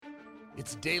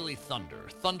It's Daily Thunder,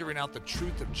 thundering out the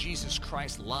truth of Jesus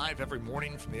Christ live every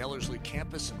morning from the Ellerslie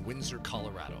campus in Windsor,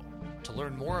 Colorado. To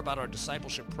learn more about our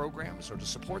discipleship programs or to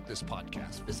support this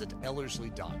podcast, visit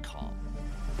Ellerslie.com.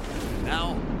 And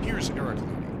now, here's Eric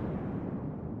Ludy.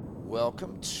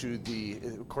 Welcome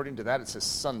to according to that it says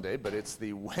Sunday, but it's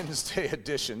the Wednesday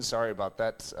edition, sorry about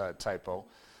that typo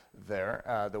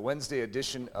there, the Wednesday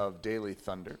edition of Daily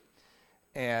Thunder.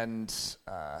 And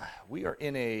we are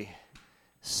in a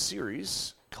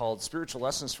series called Spiritual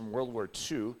Lessons from World War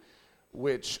II,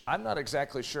 which I'm not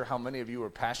exactly sure how many of you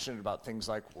are passionate about things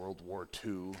like World War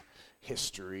II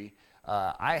history.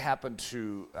 I happen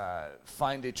to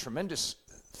find a tremendous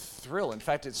thrill. In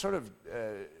fact, it sort of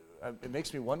it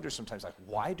makes me wonder sometimes, like,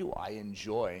 why do I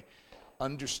enjoy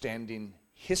understanding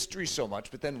history so much,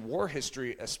 but then war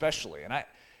history especially? And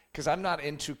because I'm not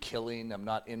into killing, I'm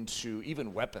not into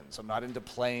even weapons, I'm not into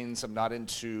planes, I'm not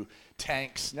into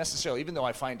tanks necessarily, even though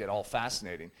I find it all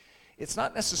fascinating. It's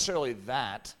not necessarily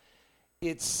that,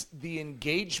 it's the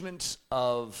engagement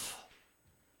of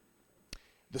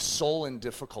the soul in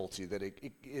difficulty that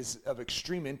it is of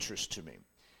extreme interest to me.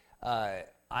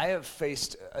 I have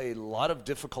faced a lot of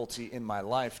difficulty in my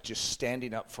life just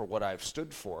standing up for what I've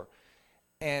stood for,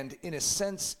 and in a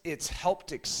sense, it's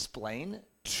helped explain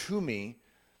to me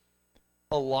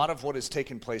a lot of what has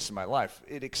taken place in my life.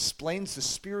 It explains the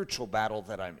spiritual battle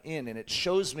that I'm in, and it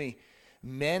shows me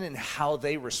men and how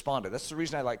they responded. That's the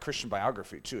reason I like Christian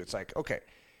biography, too. It's like, okay,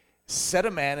 set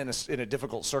a man in a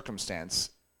difficult circumstance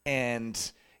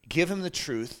and give him the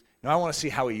truth. Now I want to see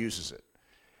how he uses it.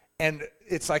 And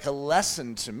it's like a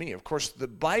lesson to me. Of course, the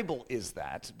Bible is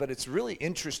that, but it's really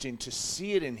interesting to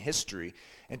see it in history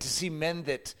and to see men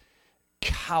that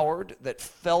cowered, that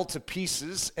fell to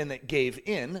pieces, and that gave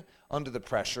in under the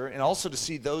pressure, and also to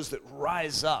see those that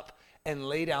rise up and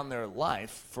lay down their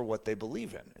life for what they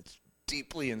believe in. It's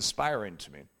deeply inspiring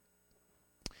to me.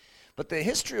 But the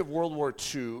history of World War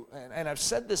II, and I've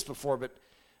said this before, but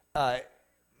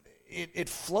it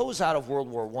flows out of World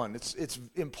War I. It's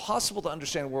impossible to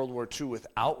understand World War II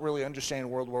without really understanding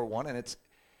World War I, and it's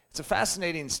a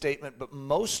fascinating statement, but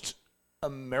most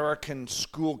American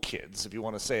school kids, if you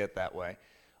want to say it that way,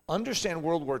 understand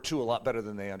World War II a lot better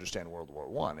than they understand World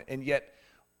War I. And yet,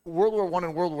 World War I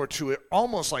and World War II are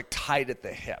almost like tied at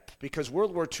the hip, because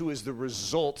World War II is the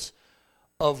result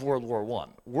of World War I.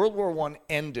 World War I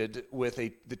ended with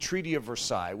the Treaty of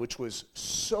Versailles, which was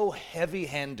so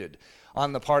heavy-handed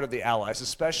on the part of the Allies,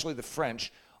 especially the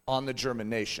French, on the German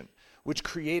nation, which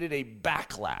created a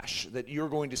backlash that you're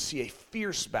going to see a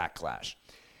fierce backlash.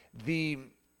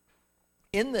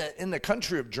 In the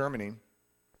country of Germany,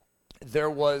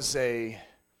 there was a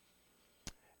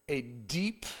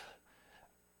deep,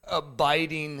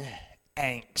 abiding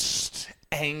angst,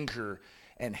 anger,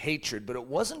 and hatred, but it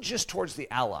wasn't just towards the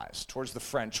Allies, towards the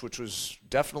French, which was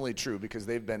definitely true because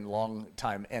they've been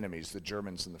long-time enemies, the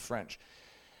Germans and the French.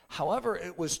 However,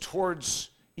 it was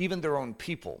towards even their own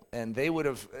people, and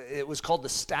it was called the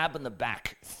stab in the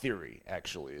back theory,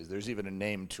 actually. There's even a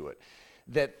name to it,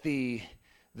 that the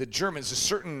Germans, a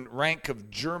certain rank of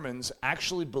Germans,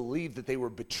 actually believed that they were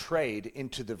betrayed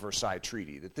into the Versailles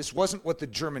Treaty, that this wasn't what the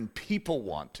German people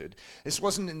wanted. This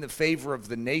wasn't in the favor of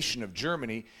the nation of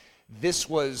Germany. This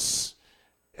was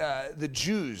the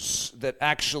Jews that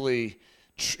actually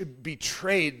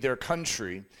betrayed their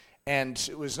country. And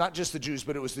it was not just the Jews,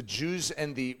 but it was the Jews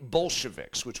and the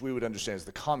Bolsheviks, which we would understand as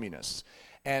the communists.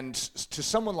 And to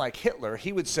someone like Hitler,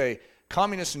 he would say,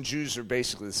 communists and Jews are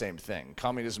basically the same thing.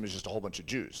 Communism is just a whole bunch of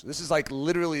Jews. This is like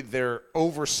literally their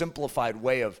oversimplified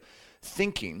way of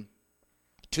thinking,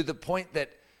 to the point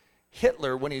that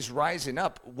Hitler, when he's rising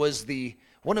up, was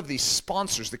one of the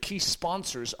sponsors, the key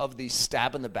sponsors of the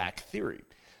stab in the back theory.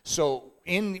 So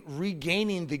in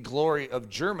regaining the glory of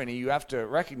Germany, you have to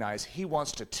recognize he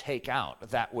wants to take out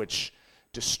that which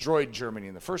destroyed Germany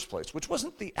in the first place, which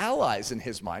wasn't the Allies in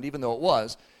his mind, even though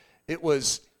it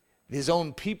was his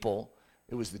own people.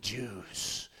 It was the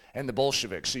Jews and the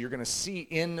Bolsheviks. So you're going to see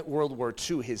in World War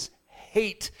II his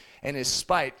hate and his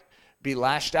spite be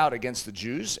lashed out against the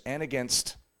Jews and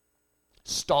against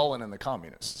Stalin and the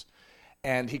communists.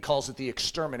 And he calls it the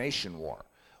extermination war,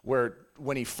 where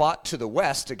when he fought to the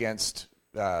west against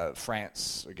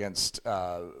France, against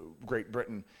Great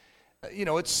Britain,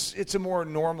 it's a more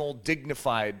normal,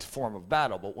 dignified form of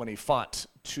battle. But when he fought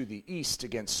to the east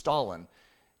against Stalin,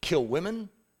 kill women,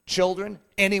 children,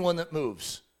 anyone that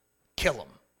moves, kill them.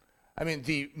 I mean,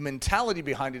 the mentality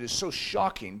behind it is so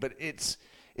shocking, but it's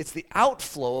the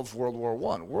outflow of World War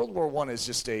I. World War I is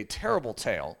just a terrible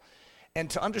tale. And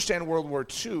to understand World War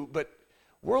II, but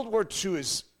World War II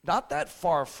is not that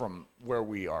far from where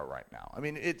we are right now. I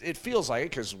mean, it feels like it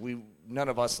because none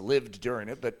of us lived during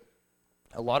it, but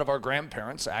a lot of our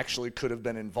grandparents actually could have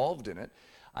been involved in it.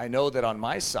 I know that on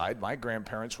my side, my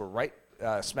grandparents were right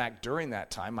smack during that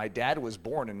time. My dad was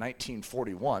born in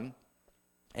 1941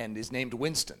 and is named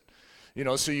Winston.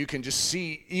 So you can just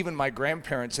see even my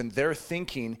grandparents and their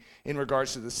thinking in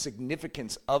regards to the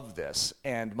significance of this.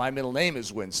 And my middle name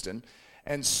is Winston.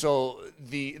 And so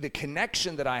the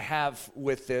connection that I have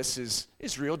with this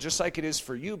is real, just like it is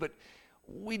for you. But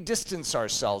we distance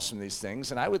ourselves from these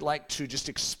things. And I would like to just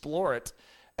explore it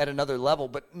at another level,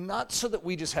 but not so that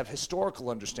we just have historical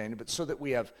understanding, but so that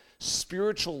we have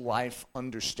spiritual life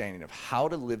understanding of how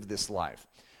to live this life.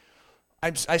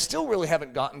 I still really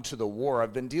haven't gotten to the war.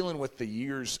 I've been dealing with the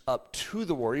years up to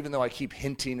the war, even though I keep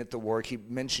hinting at the war, I keep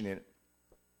mentioning it.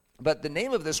 But the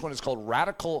name of this one is called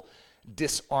Radical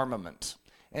Disarmament.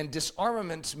 And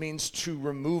disarmament means to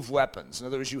remove weapons. In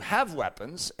other words, you have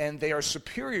weapons, and they are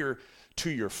superior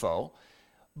to your foe,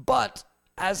 but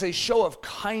as a show of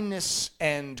kindness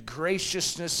and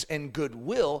graciousness and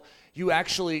goodwill, you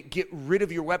actually get rid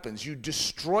of your weapons. You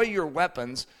destroy your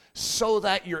weapons so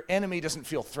that your enemy doesn't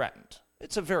feel threatened.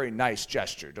 It's a very nice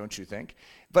gesture, don't you think?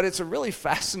 But it's a really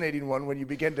fascinating one when you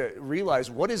begin to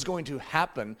realize what is going to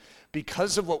happen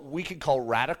because of what we could call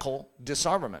radical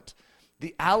disarmament.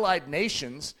 The Allied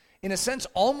nations, in a sense,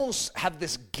 almost have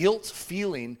this guilt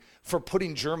feeling for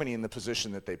putting Germany in the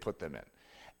position that they put them in.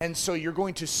 And so you're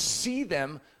going to see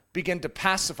them begin to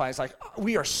pacify. It's like,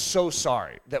 we are so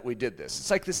sorry that we did this.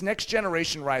 It's like this next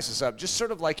generation rises up, just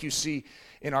sort of like you see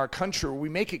in our country where we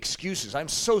make excuses. I'm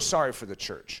so sorry for the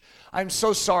church. I'm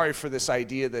so sorry for this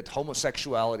idea that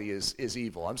homosexuality is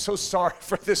evil. I'm so sorry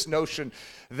for this notion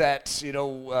that,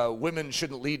 women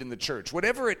shouldn't lead in the church.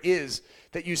 Whatever it is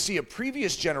that you see a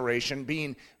previous generation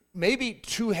being maybe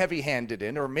too heavy-handed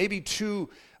in or maybe too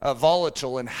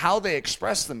volatile in how they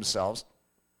express themselves,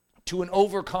 to an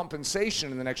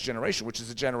overcompensation in the next generation, which is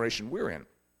the generation we're in.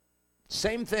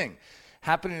 Same thing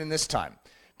happening in this time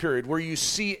period where you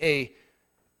see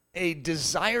a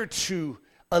desire to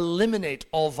eliminate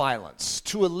all violence,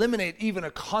 to eliminate even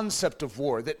a concept of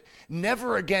war, that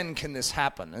never again can this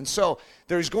happen. And so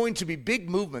there's going to be big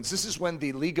movements. This is when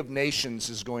the League of Nations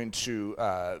is going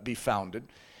to be founded.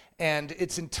 And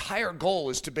its entire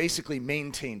goal is to basically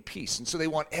maintain peace. And so they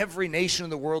want every nation in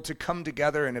the world to come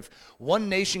together. And if one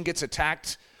nation gets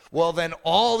attacked, well, then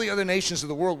all the other nations of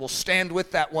the world will stand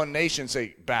with that one nation and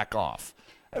say, back off.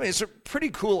 I mean, it's a pretty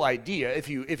cool idea if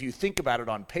you think about it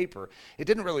on paper. It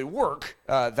didn't really work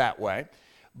that way.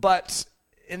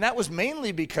 And that was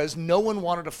mainly because no one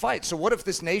wanted to fight. So what if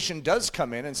this nation does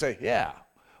come in and say, yeah,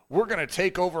 we're going to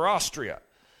take over Austria?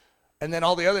 And then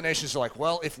all the other nations are like,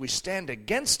 well, if we stand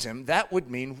against him, that would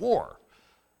mean war.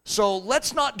 So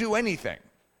let's not do anything.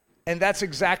 And that's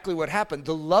exactly what happened.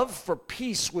 The love for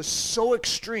peace was so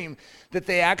extreme that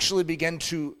they actually began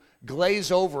to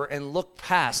glaze over and look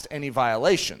past any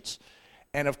violations.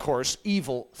 And of course,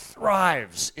 evil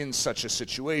thrives in such a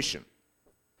situation.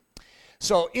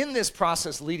 So in this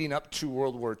process leading up to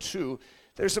World War II,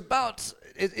 there's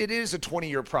it is a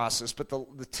 20-year process, but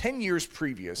the 10 years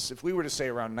previous, if we were to say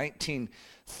around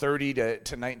 1930 to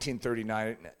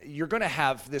 1939, you're going to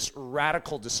have this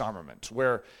radical disarmament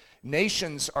where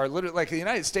nations are literally, like the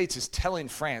United States is telling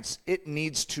France it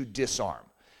needs to disarm.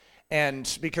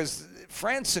 And because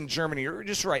France and Germany are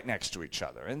just right next to each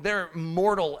other, and they're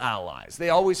mortal allies. They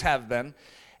always have been.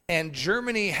 And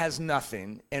Germany has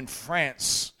nothing, and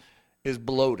France is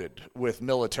bloated with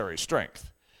military strength.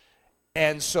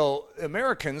 And so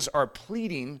Americans are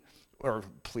pleading,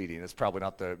 it's probably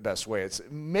not the best way, it's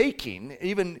making,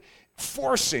 even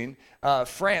forcing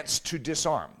France to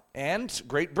disarm. And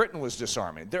Great Britain was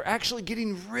disarming. They're actually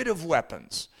getting rid of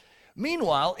weapons.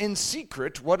 Meanwhile, in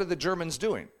secret, what are the Germans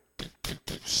doing?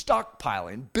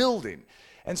 Stockpiling, building.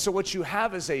 And so what you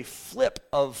have is a flip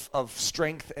of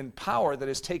strength and power that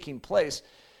is taking place.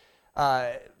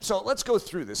 So let's go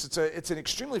through this. It's an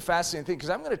extremely fascinating thing because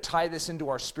I'm going to tie this into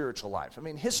our spiritual life. I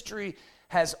mean, history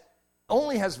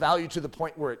only has value to the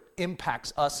point where it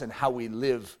impacts us and how we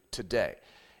live today.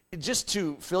 Just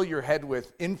to fill your head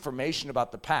with information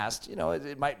about the past,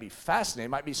 it might be fascinating,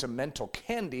 it might be some mental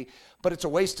candy, but it's a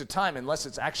waste of time unless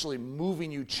it's actually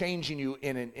moving you, changing you,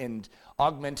 and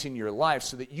augmenting your life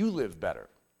so that you live better.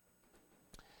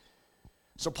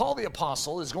 So Paul the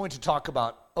Apostle is going to talk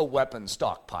about a weapon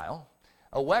stockpile,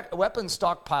 a weapon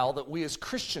stockpile that we as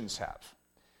Christians have.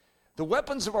 The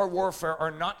weapons of our warfare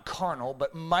are not carnal,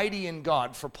 but mighty in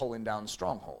God for pulling down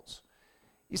strongholds.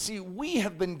 You see, we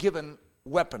have been given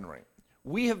weaponry.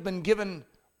 We have been given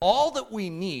all that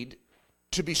we need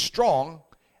to be strong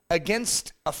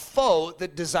against a foe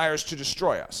that desires to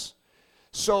destroy us.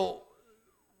 So,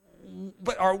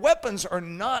 but our weapons are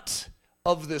not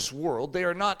of this world. They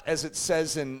are not, as it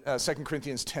says in 2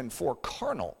 Corinthians 10:4,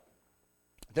 carnal.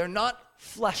 They're not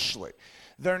fleshly.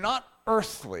 They're not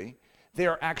earthly. They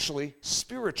are actually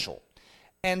spiritual.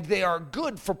 And they are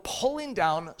good for pulling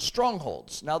down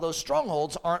strongholds. Now, those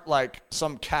strongholds aren't like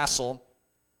some castle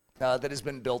that has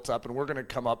been built up and we're going to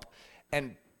come up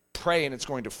and pray and it's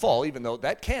going to fall, even though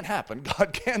that can happen.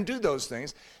 God can do those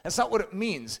things. That's not what it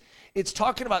means. It's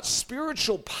talking about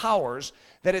spiritual powers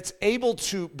that it's able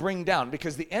to bring down,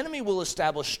 because the enemy will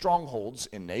establish strongholds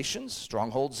in nations,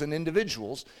 strongholds in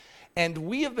individuals, and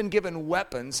we have been given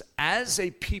weapons as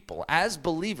a people, as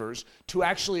believers, to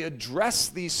actually address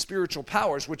these spiritual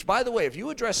powers, which, by the way, if you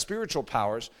address spiritual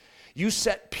powers, you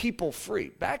set people free.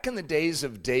 Back in the days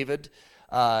of David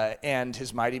and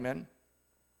his mighty men,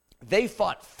 they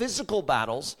fought physical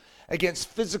battles against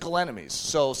physical enemies.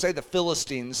 So say the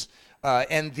Philistines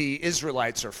and the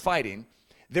Israelites are fighting.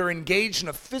 They're engaged in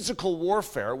a physical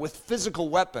warfare with physical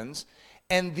weapons,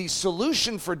 and the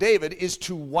solution for David is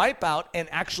to wipe out and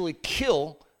actually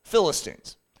kill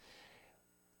Philistines.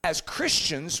 As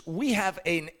Christians, we have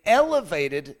an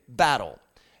elevated battle.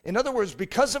 In other words,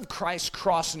 because of Christ's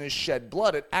cross and his shed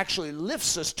blood, it actually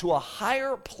lifts us to a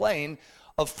higher plane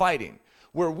of fighting,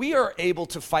 where we are able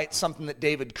to fight something that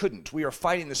David couldn't. We are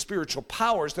fighting the spiritual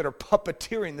powers that are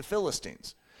puppeteering the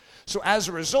Philistines. So as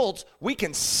a result, we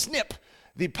can snip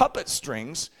the puppet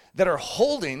strings that are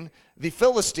holding the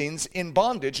Philistines in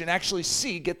bondage and actually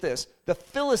see, get this, the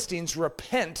Philistines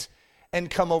repent and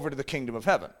come over to the kingdom of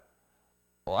heaven.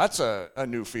 Well, that's a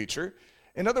new feature.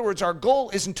 In other words, our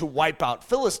goal isn't to wipe out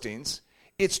Philistines.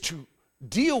 It's to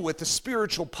deal with the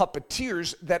spiritual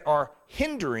puppeteers that are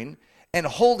hindering and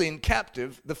holding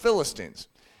captive the Philistines.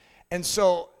 And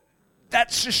so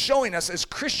that's just showing us as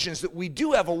Christians that we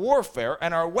do have a warfare,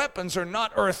 and our weapons are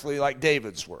not earthly like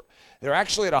David's were. They're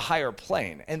actually at a higher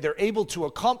plane, and they're able to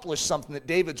accomplish something that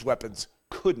David's weapons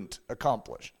couldn't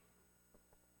accomplish.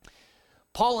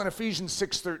 Paul in Ephesians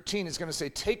 6:13 is going to say,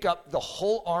 take up the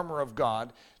whole armor of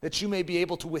God that you may be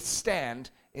able to withstand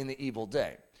in the evil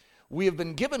day. We have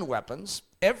been given weapons.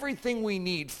 Everything we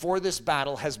need for this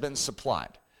battle has been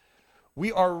supplied.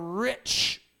 We are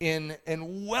rich in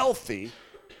and wealthy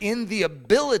in the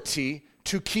ability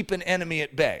to keep an enemy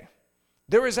at bay.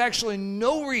 There is actually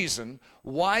no reason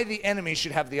why the enemy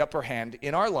should have the upper hand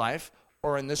in our life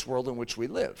or in this world in which we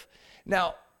live.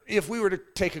 Now, if we were to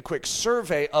take a quick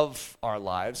survey of our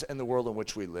lives and the world in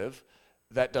which we live,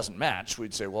 that doesn't match.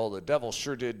 We'd say, well, the devil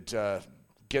sure did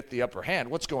get the upper hand.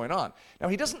 What's going on? Now,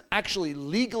 he doesn't actually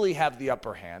legally have the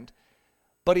upper hand,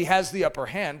 but he has the upper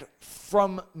hand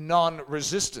from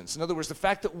non-resistance. In other words, the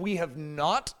fact that we have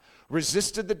not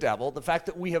resisted the devil, the fact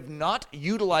that we have not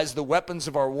utilized the weapons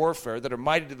of our warfare that are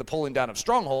mighty to the pulling down of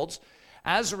strongholds,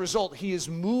 as a result, he is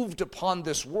moved upon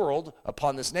this world,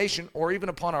 upon this nation, or even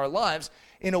upon our lives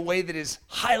in a way that is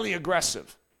highly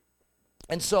aggressive.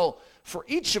 And so, for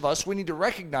each of us, we need to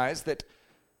recognize that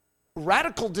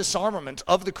radical disarmament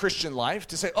of the Christian life,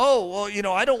 to say, oh,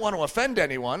 well, I don't want to offend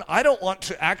anyone. I don't want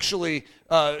to actually,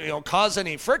 cause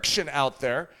any friction out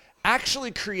there,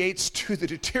 actually creates to the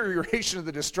deterioration of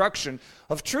the destruction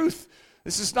of truth.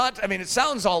 This is not, it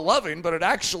sounds all loving, but it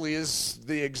actually is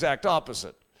the exact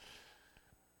opposite.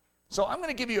 So I'm going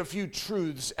to give you a few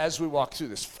truths as we walk through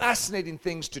this. Fascinating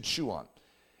things to chew on.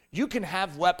 You can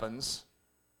have weapons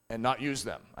and not use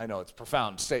them. I know it's a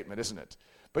profound statement, isn't it?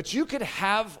 But you could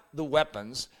have the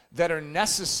weapons that are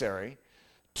necessary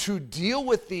to deal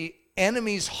with the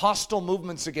enemy's hostile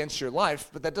movements against your life,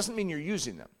 but that doesn't mean you're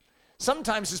using them.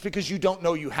 Sometimes it's because you don't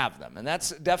know you have them, and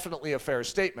that's definitely a fair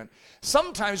statement.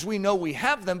 Sometimes we know we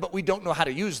have them, but we don't know how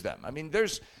to use them.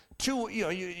 There's two,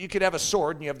 you could have a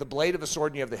sword, and you have the blade of a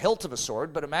sword, and you have the hilt of a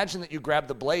sword, but imagine that you grab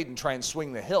the blade and try and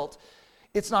swing the hilt.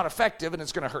 It's not effective, and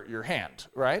it's going to hurt your hand,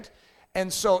 right?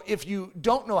 And so if you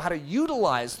don't know how to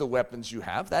utilize the weapons you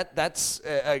have, that's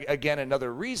again,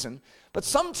 another reason. But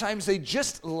sometimes they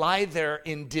just lie there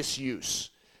in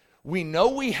disuse. We know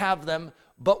we have them,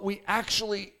 but we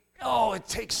actually, it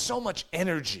takes so much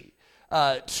energy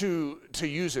to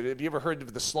use it. Have you ever heard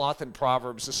of the sloth in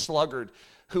Proverbs, the sluggard,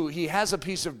 who he has a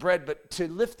piece of bread, but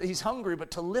he's hungry,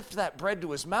 but to lift that bread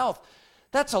to his mouth,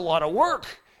 that's a lot of work.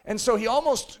 And so he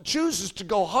almost chooses to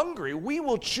go hungry. We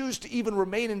will choose to even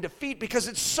remain in defeat because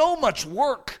it's so much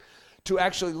work to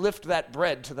actually lift that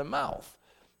bread to the mouth.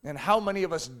 And how many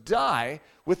of us die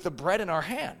with the bread in our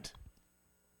hand?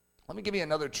 Let me give you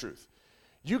another truth.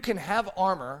 You can have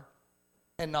armor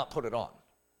and not put it on.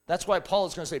 That's why Paul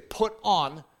is going to say, put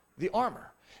on the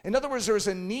armor. In other words, there is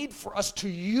a need for us to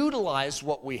utilize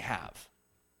what we have.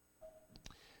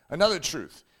 Another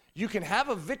truth, you can have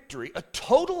a victory, a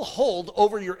total hold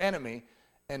over your enemy,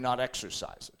 and not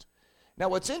exercise it. Now,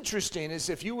 what's interesting is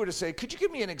if you were to say, could you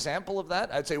give me an example of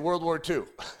that? I'd say World War II.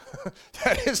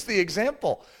 That is the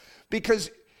example.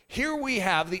 Because here we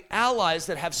have the Allies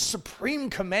that have supreme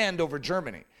command over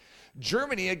Germany.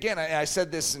 Germany, again, I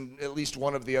said this in at least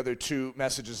one of the other two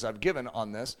messages I've given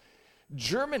on this.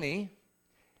 Germany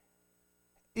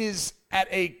is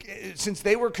since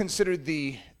they were considered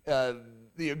the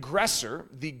aggressor,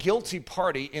 the guilty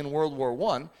party in World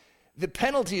War I, the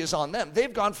penalty is on them.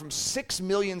 They've gone from 6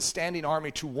 million standing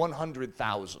army to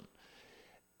 100,000.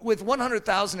 With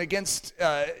 100,000 against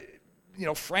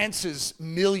France's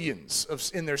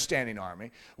millions in their standing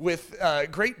army, with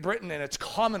Great Britain and its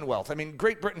Commonwealth. I mean,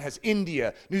 Great Britain has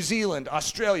India, New Zealand,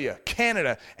 Australia,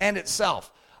 Canada, and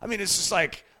itself. I mean, it's just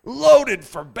like loaded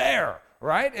for bear,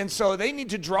 right? And so they need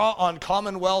to draw on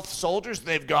Commonwealth soldiers.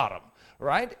 They've got them,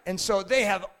 right? And so they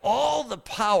have all the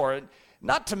power,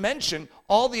 not to mention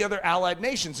all the other allied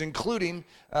nations, including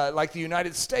like the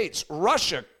United States.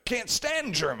 Russia can't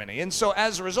stand Germany. And so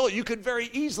as a result, you could very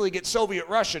easily get Soviet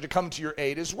Russia to come to your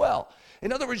aid as well.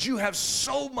 In other words, you have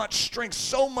so much strength,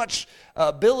 so much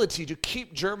ability to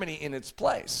keep Germany in its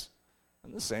place.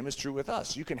 And the same is true with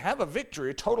us. You can have a victory,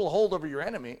 a total hold over your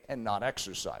enemy, and not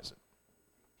exercise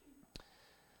it.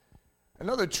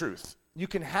 Another truth, you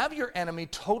can have your enemy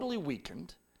totally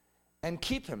weakened and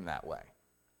keep him that way.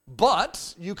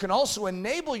 But you can also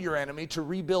enable your enemy to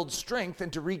rebuild strength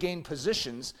and to regain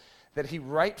positions that he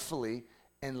rightfully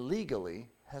and legally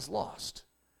has lost.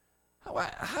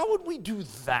 How would we do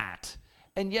that?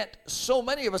 And yet, so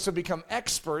many of us have become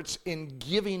experts in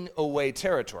giving away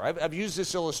territory. I've used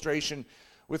this illustration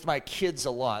with my kids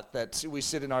a lot, that we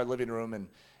sit in our living room and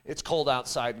it's cold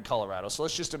outside in Colorado. So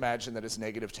let's just imagine that it's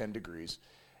negative 10 degrees.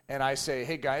 And I say,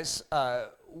 hey guys,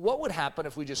 what would happen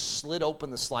if we just slid open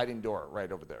the sliding door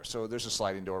right over there? So there's a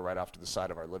sliding door right off to the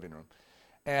side of our living room.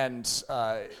 And,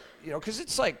 because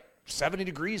it's like 70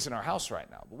 degrees in our house right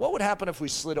now. But what would happen if we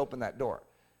slid open that door?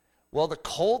 Well, the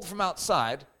cold from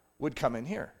outside would come in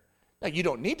here. Now, you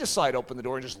don't need to slide open the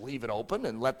door and just leave it open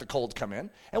and let the cold come in.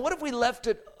 And what if we left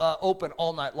it open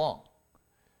all night long?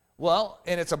 Well,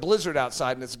 and it's a blizzard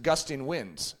outside and it's gusting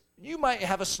winds. You might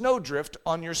have a snowdrift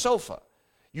on your sofa.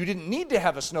 You didn't need to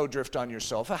have a snowdrift on your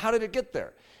sofa. How did it get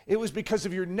there? It was because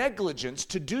of your negligence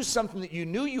to do something that you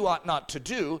knew you ought not to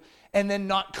do and then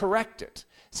not correct it.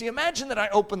 See, imagine that I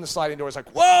open the sliding door. It's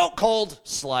like, whoa, cold,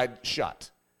 slide shut.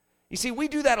 You see, we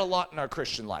do that a lot in our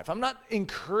Christian life. I'm not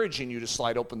encouraging you to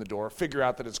slide open the door, figure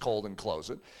out that it's cold, and close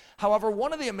it. However,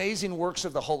 one of the amazing works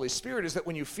of the Holy Spirit is that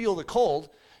when you feel the cold,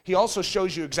 he also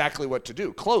shows you exactly what to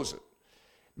do. Close it.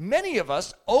 Many of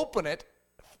us open it.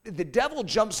 The devil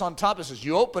jumps on top and says,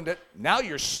 you opened it, now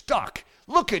you're stuck.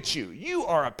 Look at you. You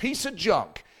are a piece of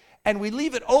junk. And we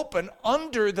leave it open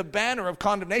under the banner of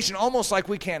condemnation, almost like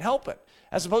we can't help it,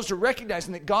 as opposed to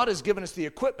recognizing that God has given us the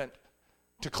equipment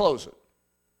to close it.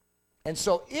 And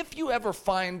so if you ever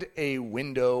find a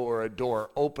window or a door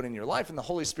open in your life and the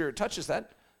Holy Spirit touches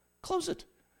that, close it.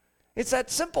 It's that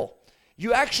simple.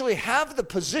 You actually have the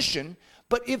position,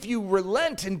 but if you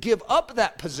relent and give up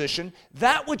that position,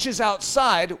 that which is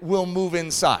outside will move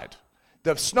inside.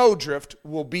 The snowdrift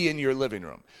will be in your living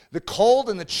room. The cold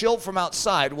and the chill from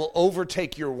outside will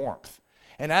overtake your warmth,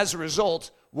 and as a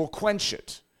result, will quench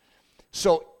it.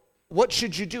 So what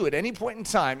should you do? At any point in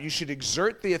time, you should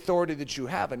exert the authority that you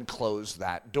have and close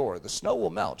that door. The snow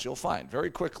will melt, you'll find, very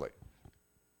quickly.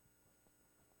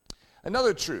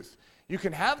 Another truth, you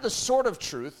can have the sort of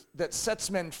truth that sets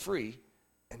men free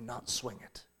and not swing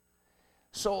it.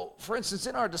 So, for instance,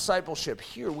 in our discipleship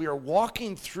here, we are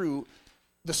walking through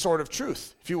the sword of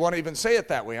truth, if you want to even say it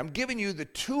that way. I'm giving you the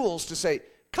tools to say,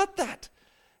 cut that.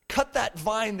 Cut that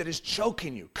vine that is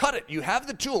choking you. Cut it. You have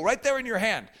the tool right there in your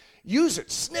hand. Use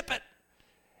it. Snip it.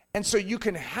 And so you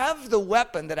can have the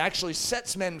weapon that actually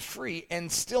sets men free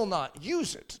and still not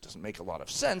use it. It doesn't make a lot of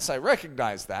sense. I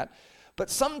recognize that. But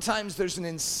sometimes there's an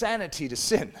insanity to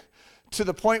sin to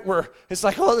the point where it's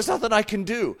like, oh, there's nothing I can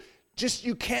do. Just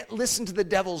you can't listen to the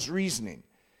devil's reasoning.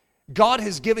 God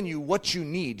has given you what you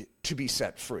need to be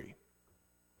set free.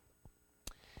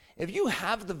 If you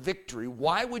have the victory,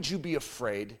 why would you be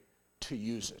afraid to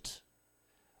use it?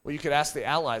 Well, you could ask the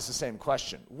Allies the same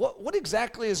question. What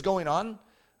exactly is going on?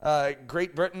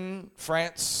 Great Britain,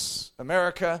 France,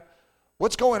 America.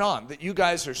 What's going on that you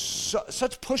guys are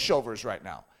such pushovers right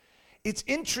now? It's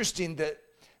interesting that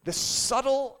the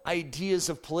subtle ideas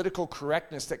of political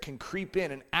correctness that can creep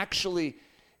in and actually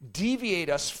deviate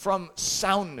us from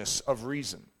soundness of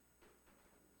reason.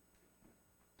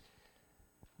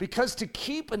 Because to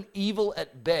keep an evil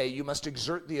at bay, you must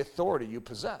exert the authority you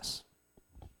possess.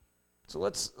 So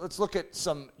let's look at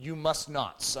some you must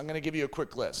nots. I'm going to give you a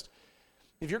quick list.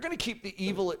 If you're going to keep the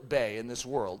evil at bay in this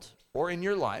world or in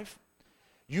your life,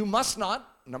 you must not,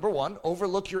 number one,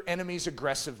 overlook your enemy's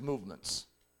aggressive movements.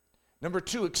 Number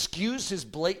two, excuse his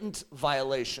blatant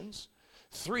violations.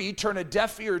 3, turn a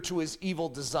deaf ear to his evil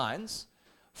designs.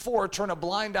 4, turn a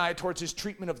blind eye towards his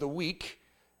treatment of the weak.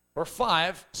 Or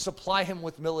 5, supply him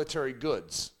with military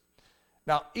goods.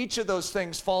 Now, each of those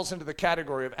things falls into the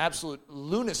category of absolute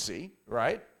lunacy,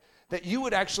 right? That you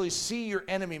would actually see your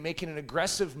enemy making an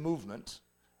aggressive movement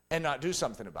and not do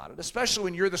something about it, especially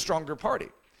when you're the stronger party.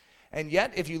 And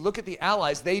yet, if you look at the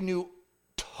Allies, they knew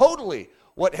totally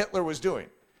what Hitler was doing,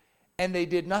 and they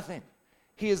did nothing.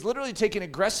 He is literally taking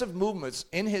aggressive movements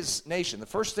in his nation. The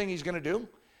first thing he's going to do,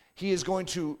 he is going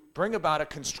to bring about a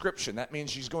conscription. That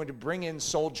means he's going to bring in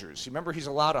soldiers. Remember, he's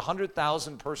allowed a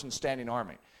 100,000 person standing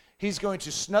army. He's going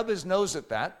to snub his nose at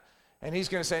that, and he's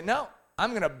going to say, no,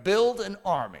 I'm going to build an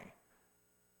army.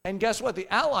 And guess what?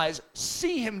 The Allies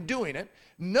see him doing it,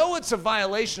 know it's a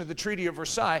violation of the Treaty of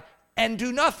Versailles, and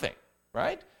do nothing,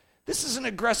 right? This is an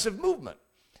aggressive movement.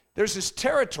 There's this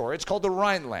territory, it's called the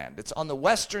Rhineland. It's on the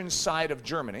western side of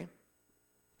Germany.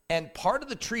 And part of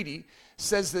the treaty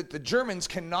says that the Germans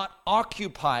cannot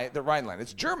occupy the Rhineland.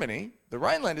 It's Germany. The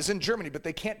Rhineland is in Germany, but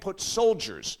they can't put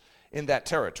soldiers in that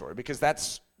territory because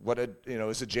that's what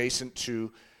is adjacent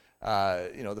to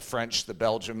the French, the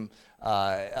Belgium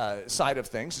side of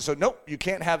things. So nope, you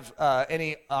can't have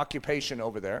any occupation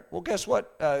over there. Well, guess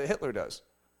what Hitler does?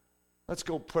 Let's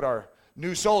go put our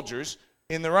new soldiers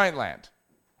in the Rhineland.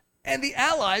 And the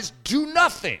Allies do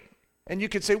nothing. And you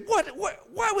could say,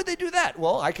 why would they do that?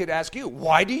 Well, I could ask you,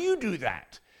 why do you do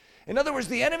that? In other words,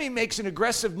 the enemy makes an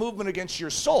aggressive movement against your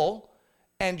soul,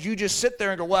 and you just sit there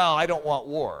and go, well, I don't want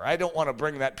war. I don't want to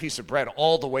bring that piece of bread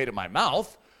all the way to my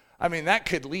mouth. I mean, that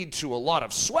could lead to a lot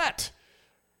of sweat.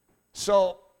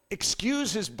 So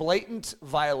excuse his blatant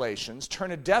violations,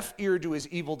 turn a deaf ear to his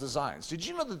evil designs. Did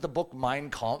you know that the book Mein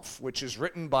Kampf, which is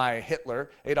written by Hitler,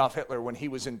 Adolf Hitler, when he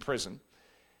was in prison,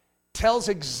 tells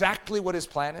exactly what his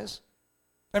plan is?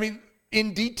 I mean,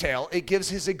 in detail, it gives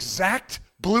his exact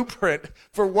blueprint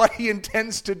for what he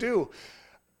intends to do.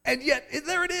 And yet,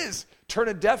 there it is. Turn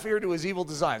a deaf ear to his evil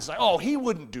designs. It's like, oh, he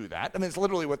wouldn't do that. I mean, it's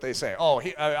literally what they say. Oh,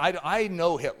 I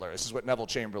know Hitler. This is what Neville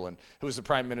Chamberlain, who was the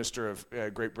prime minister of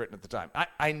Great Britain at the time.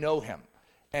 I know him.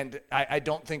 And I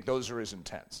don't think those are his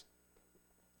intents.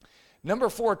 Number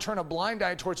 4, turn a blind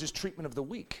eye towards his treatment of the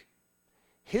weak.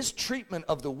 His treatment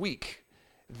of the weak,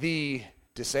 the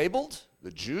disabled,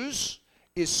 the Jews,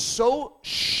 is so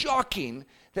shocking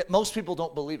that most people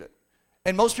don't believe it.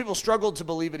 And most people struggled to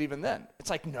believe it even then. It's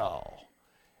like, no.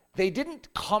 They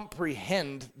didn't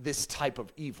comprehend this type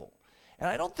of evil. And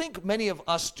I don't think many of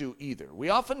us do either. We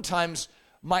oftentimes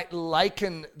might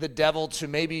liken the devil to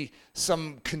maybe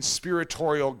some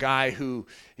conspiratorial guy who,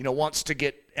 wants to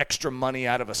get extra money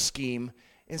out of a scheme,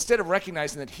 instead of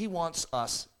recognizing that he wants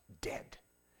us dead.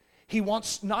 He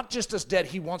wants not just us dead,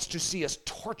 he wants to see us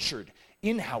tortured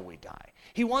in how we die.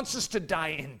 He wants us to die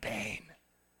in pain.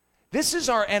 This is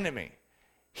our enemy.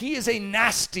 He is a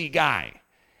nasty guy.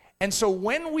 And so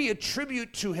when we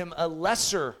attribute to him a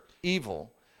lesser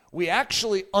evil, we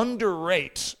actually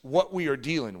underrate what we are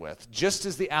dealing with, just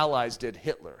as the Allies did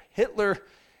Hitler. Hitler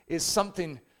is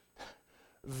something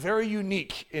very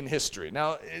unique in history.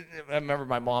 Now, I remember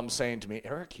my mom saying to me,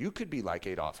 Eric, you could be like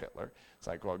Adolf Hitler. It's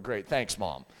like, well, great, thanks,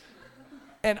 Mom.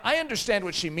 And I understand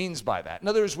what she means by that. In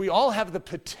other words, we all have the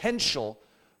potential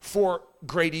for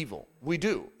great evil. We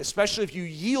do, especially if you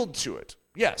yield to it.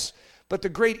 Yes, but the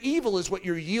great evil is what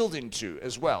you're yielding to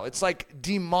as well. It's like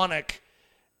demonic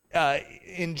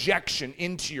injection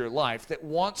into your life that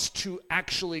wants to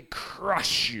actually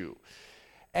crush you.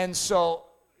 And so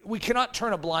we cannot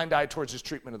turn a blind eye towards his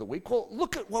treatment of the weak. Well,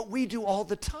 look at what we do all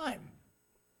the time.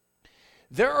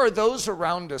 There are those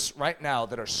around us right now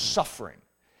that are suffering,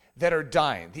 that are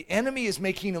dying. The enemy is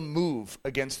making a move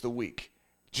against the weak,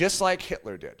 just like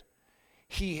Hitler did.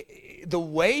 The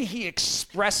way he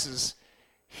expresses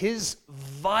his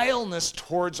vileness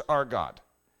towards our God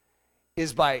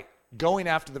is by going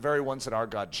after the very ones that our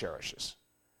God cherishes.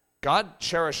 God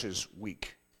cherishes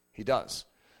weak. He does.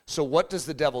 So what does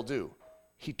the devil do?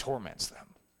 He torments them.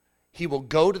 He will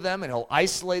go to them and he'll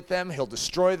isolate them. He'll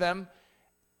destroy them.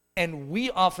 And we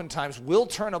oftentimes will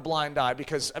turn a blind eye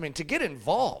because, to get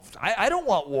involved, I don't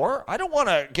want war. I don't want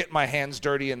to get my hands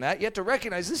dirty in that. You have to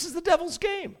recognize this is the devil's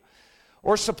game.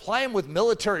 Or supply him with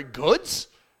military goods.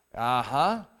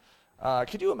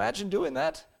 Could you imagine doing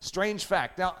that? Strange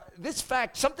fact. Now, this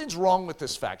fact, something's wrong with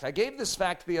this fact. I gave this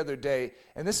fact the other day,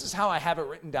 and this is how I have it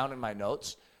written down in my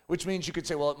notes, which means you could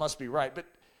say, well, it must be right. But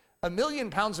 1 million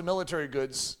pounds of military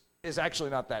goods is actually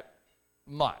not that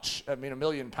much. I mean, 1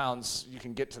 million pounds, you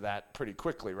can get to that pretty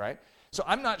quickly, right? So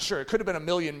I'm not sure. It could have been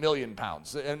 1 million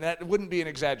pounds, and that wouldn't be an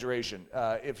exaggeration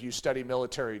if you study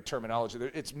military terminology.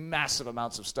 It's massive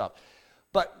amounts of stuff.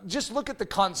 But just look at the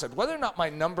concept. Whether or not my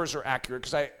numbers are accurate,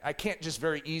 because I can't just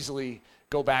very easily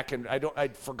go back and I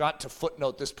forgot to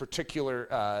footnote this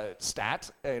particular stat,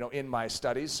 in my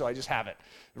studies, so I just have it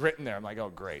written there. I'm like, oh,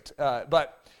 great.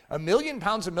 But 1 million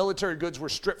pounds of military goods were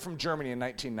stripped from Germany in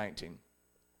 1919.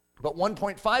 But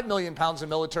 1.5 million pounds of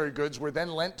military goods were then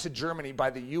lent to Germany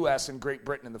by the U.S. and Great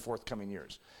Britain in the forthcoming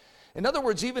years. In other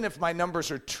words, even if my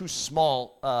numbers are too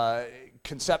small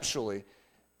conceptually,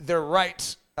 they're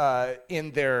right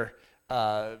in their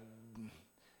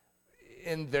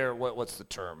what's the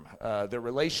term? Their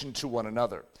relation to one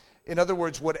another. In other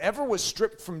words, whatever was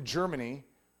stripped from Germany,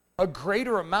 a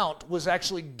greater amount was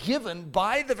actually given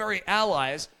by the very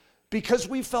Allies because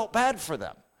we felt bad for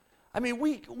them. I mean,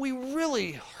 we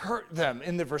really hurt them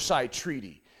in the Versailles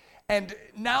Treaty. And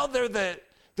now they're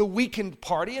the weakened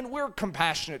party, and we're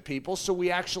compassionate people, so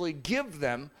we actually give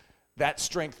them that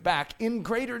strength back in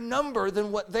greater number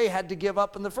than what they had to give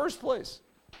up in the first place.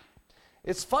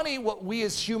 It's funny what we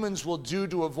as humans will do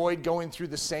to avoid going through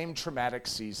the same traumatic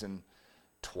season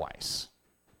twice.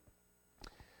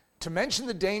 To mention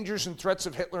the dangers and threats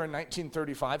of Hitler in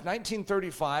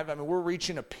 1935, I mean, we're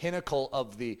reaching a pinnacle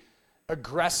of the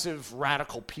aggressive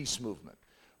radical peace movement,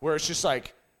 where it's just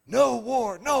like, no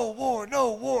war, no war,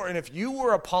 no war. And if you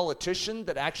were a politician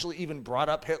that actually even brought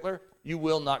up Hitler, you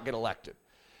will not get elected.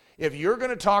 If you're going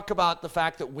to talk about the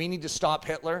fact that we need to stop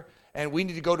Hitler and we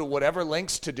need to go to whatever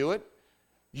lengths to do it,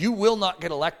 you will not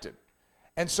get elected.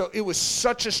 And so it was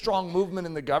such a strong movement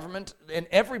in the government, and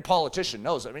every politician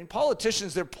knows. I mean,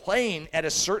 politicians, they're playing at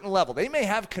a certain level. They may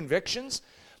have convictions,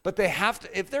 but they have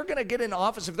to, if they're going to get in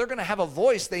office, if they're going to have a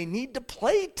voice, they need to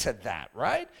play to that,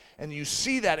 right? And you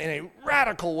see that in a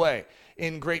radical way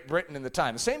in Great Britain in the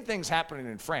time. The same thing's happening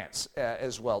in France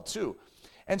as well, too.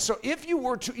 And so if you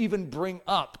were to even bring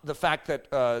up the fact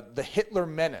that the Hitler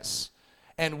menace,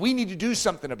 and we need to do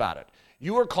something about it,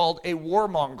 you are called a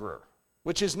warmonger,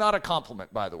 which is not a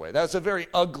compliment, by the way. That's a very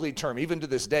ugly term. Even to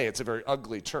this day, it's a very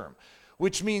ugly term,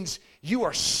 which means you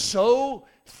are so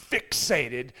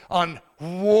fixated on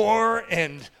war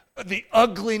and the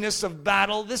ugliness of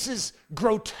battle. This is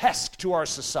grotesque to our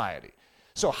society.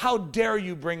 So how dare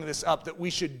you bring this up that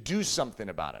we should do something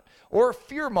about it? Or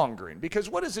fear-mongering, because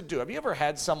what does it do? Have you ever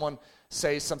had someone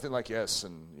say something like, yes,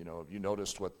 and have you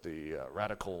noticed what the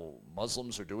radical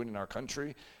Muslims are doing in our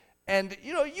country? And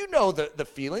you know the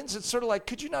feelings. It's sort of like,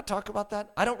 could you not talk about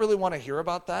that? I don't really want to hear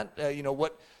about that,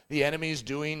 what the enemy's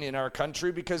doing in our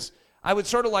country, because I would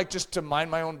sort of like just to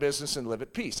mind my own business and live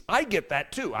at peace. I get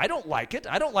that too. I don't like it.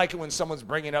 I don't like it when someone's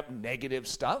bringing up negative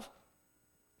stuff.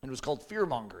 And it was called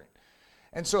fear-mongering.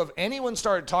 And so if anyone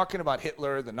started talking about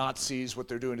Hitler, the Nazis, what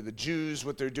they're doing to the Jews,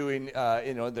 what they're doing,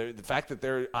 the fact that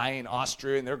they're eyeing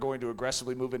Austria and they're going to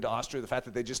aggressively move into Austria, the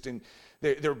fact that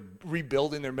they're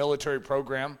rebuilding their military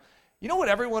program, you know what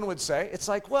everyone would say? It's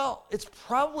like, well, it's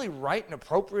probably right and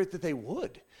appropriate that they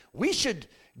would. We should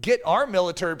get our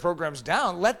military programs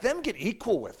down, let them get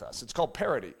equal with us. It's called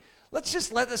parity. Let's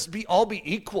just let us all be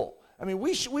equal. I mean,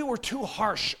 we were too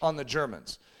harsh on the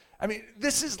Germans. I mean,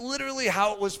 this is literally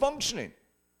how it was functioning.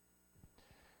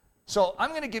 So I'm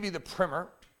going to give you the primer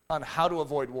on how to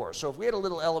avoid war. So if we had a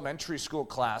little elementary school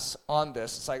class on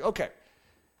this, it's like, okay,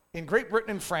 in Great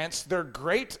Britain and France, their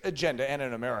great agenda, and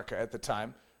in America at the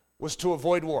time, was to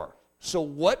avoid war. So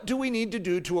what do we need to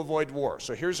do to avoid war?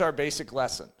 So here's our basic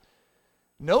lesson.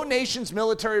 No nation's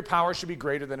military power should be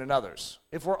greater than another's.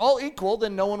 If we're all equal,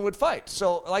 then no one would fight.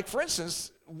 So like, for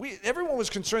instance, everyone was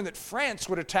concerned that France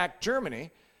would attack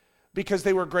Germany because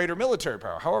they were greater military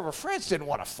power. However, France didn't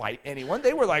want to fight anyone.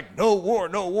 They were like, no war,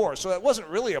 no war. So that wasn't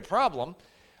really a problem.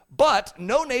 But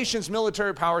no nation's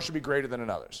military power should be greater than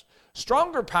another's.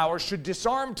 Stronger powers should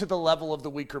disarm to the level of the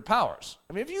weaker powers.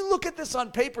 I mean, if you look at this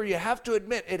on paper, you have to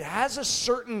admit it has a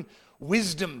certain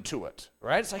wisdom to it,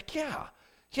 right? It's like,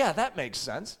 yeah, that makes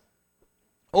sense.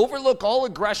 Overlook all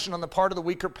aggression on the part of the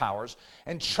weaker powers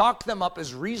and chalk them up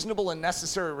as reasonable and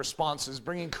necessary responses,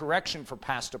 bringing correction for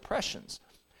past oppressions.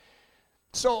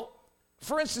 So,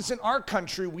 for instance, in our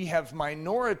country, we have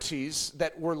minorities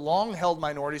that were long-held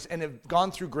minorities and have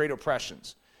gone through great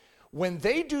oppressions. When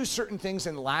they do certain things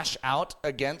and lash out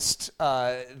against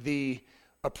the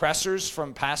oppressors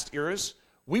from past eras,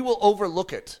 we will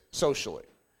overlook it socially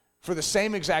for the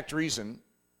same exact reason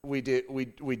we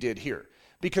did here.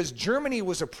 Because Germany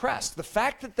was oppressed. The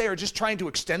fact that they are just trying to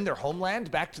extend their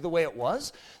homeland back to the way it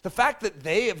was, the fact that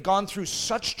they have gone through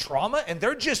such trauma and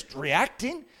they're just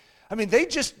reacting. I mean,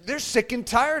 they're sick and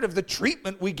tired of the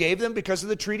treatment we gave them because of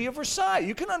the Treaty of Versailles.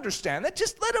 You can understand that.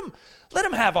 Just let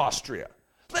them have Austria.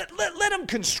 Let them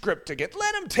conscript again.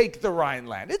 Let them take the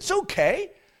Rhineland. It's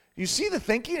okay. You see the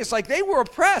thinking? It's like they were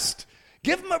oppressed.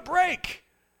 Give them a break.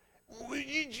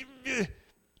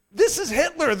 This is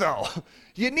Hitler, though.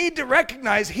 You need to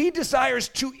recognize he desires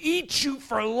to eat you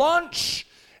for lunch.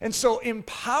 And so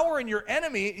empowering your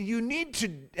enemy, you need to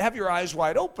have your eyes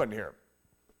wide open here.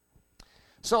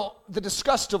 So the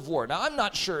disgust of war. Now, I'm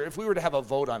not sure if we were to have a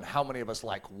vote on how many of us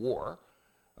like war.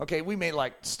 Okay, we may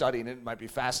like studying it. It might be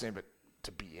fascinating, but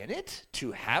to be in it,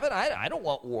 to have it, I don't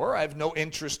want war. I have no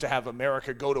interest to have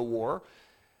America go to war.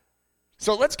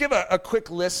 So let's give a quick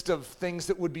list of things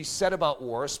that would be said about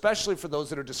war, especially for those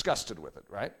that are disgusted with it,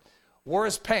 right? War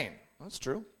is pain. That's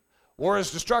true. War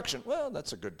is destruction. Well,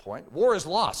 that's a good point. War is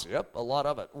loss. Yep, a lot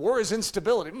of it. War is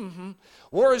instability. Mm-hmm.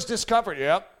 War is discomfort.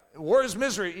 Yep. War is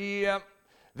misery. Yep.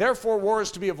 Therefore, war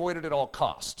is to be avoided at all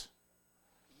cost.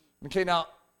 Okay, now,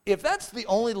 if that's the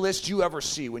only list you ever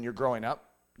see when you're growing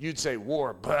up, you'd say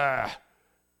war, bah,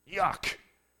 yuck.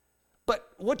 But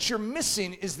what you're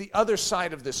missing is the other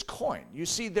side of this coin. You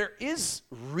see, there is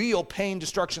real pain,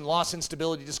 destruction, loss,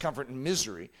 instability, discomfort, and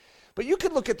misery. But you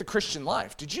could look at the Christian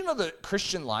life. Did you know that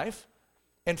Christian life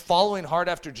and following hard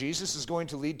after Jesus is going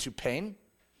to lead to pain?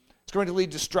 It's going to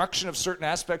lead to destruction of certain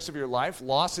aspects of your life,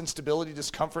 loss, instability,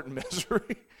 discomfort, and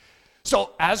misery.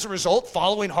 So as a result,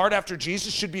 following hard after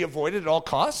Jesus should be avoided at all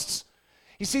costs.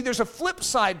 You see, there's a flip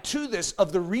side to this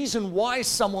of the reason why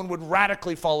someone would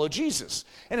radically follow Jesus.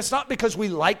 And it's not because we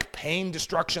like pain,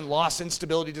 destruction, loss,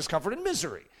 instability, discomfort, and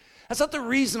misery. That's not the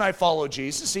reason I follow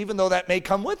Jesus, even though that may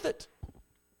come with it.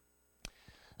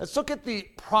 Let's look at the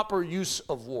proper use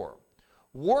of war.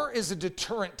 War is a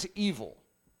deterrent to evil.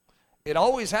 It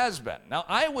always has been. Now,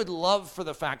 I would love for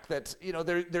the fact that,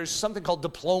 there's something called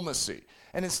diplomacy.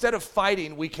 And instead of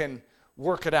fighting, we can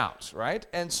work it out, right?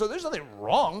 And so there's nothing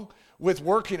wrong with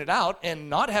working it out and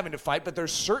not having to fight, but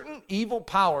there's certain evil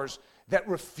powers that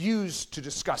refuse to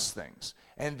discuss things.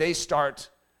 And they start,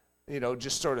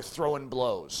 just sort of throwing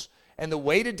blows. And the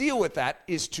way to deal with that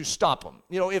is to stop them.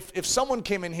 If someone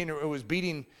came in here who was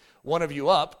beating one of you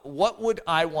up, what would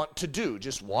I want to do?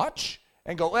 Just watch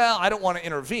and go, well, I don't want to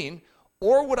intervene.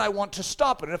 Or would I want to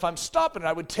stop it? And if I'm stopping it,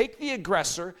 I would take the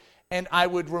aggressor and I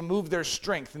would remove their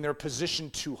strength and their position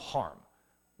to harm.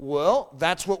 Well,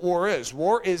 that's what war is.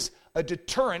 War is a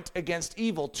deterrent against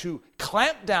evil, to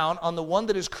clamp down on the one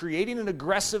that is creating an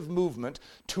aggressive movement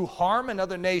to harm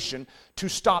another nation, to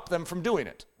stop them from doing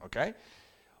it, okay?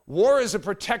 War is a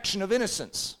protection of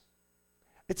innocence.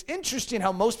 It's interesting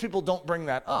how most people don't bring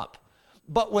that up.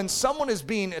 But when someone is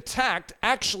being attacked,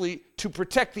 actually, to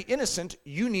protect the innocent,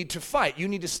 you need to fight. You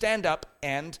need to stand up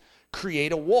and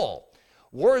create a wall.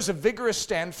 War is a vigorous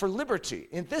stand for liberty.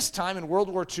 In this time, in World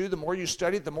War II, the more you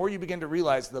study it, the more you begin to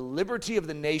realize the liberty of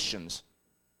the nations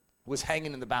was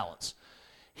hanging in the balance.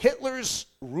 Hitler's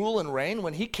rule and reign,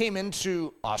 when he came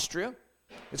into Austria,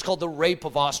 it's called the Rape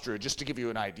of Austria, just to give you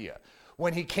an idea.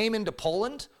 When he came into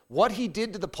Poland, what he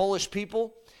did to the Polish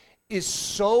people is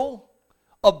so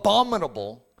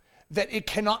abominable that it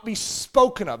cannot be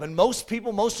spoken of. And most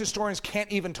historians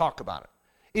can't even talk about it.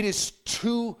 It is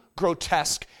too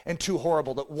grotesque and too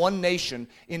horrible that one nation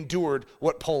endured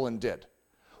what Poland did.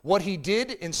 What he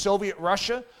did in Soviet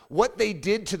Russia, what they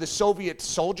did to the Soviet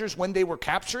soldiers when they were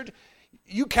captured,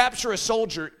 you capture a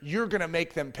soldier, you're going to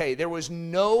make them pay. There was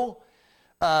no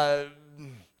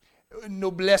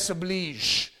noblesse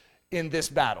oblige in this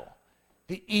battle.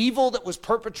 The evil that was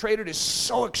perpetrated is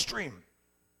so extreme.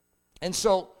 And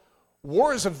so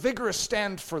war is a vigorous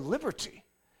stand for liberty.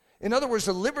 In other words,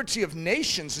 the liberty of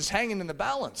nations is hanging in the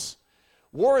balance.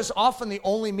 War is often the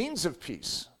only means of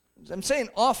peace. I'm saying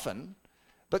often,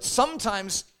 but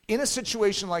sometimes in a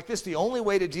situation like this, the only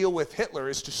way to deal with Hitler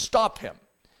is to stop him.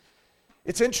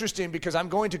 It's interesting because I'm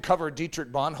going to cover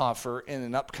Dietrich Bonhoeffer in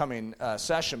an upcoming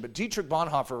session, but Dietrich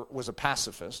Bonhoeffer was a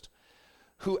pacifist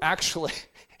who actually,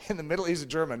 in the Middle East,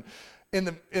 German, in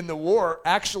the war,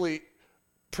 actually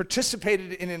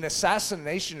participated in an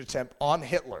assassination attempt on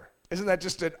Hitler. Isn't that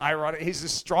just an ironic? He's a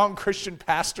strong Christian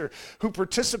pastor who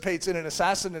participates in an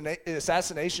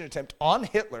assassination attempt on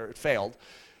Hitler. It failed.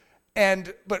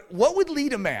 But what would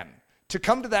lead a man to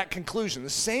come to that conclusion? The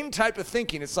same type of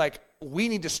thinking. It's like, we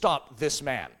need to stop this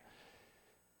man.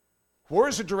 War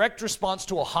is a direct response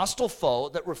to a hostile foe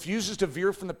that refuses to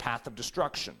veer from the path of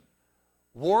destruction.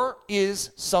 War is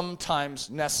sometimes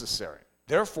necessary.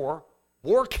 Therefore,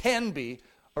 war can be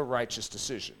a righteous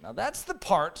decision. Now, that's the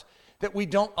part that we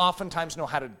don't oftentimes know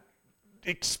how to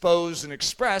expose and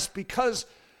express because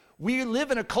we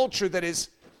live in a culture that is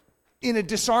in a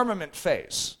disarmament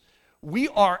phase. We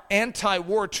are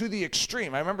anti-war to the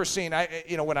extreme. I remember seeing,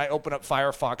 when I open up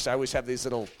Firefox, I always have these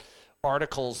little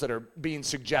articles that are being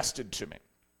suggested to me.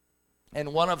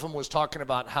 And one of them was talking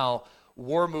about how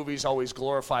war movies always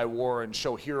glorify war and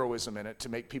show heroism in it to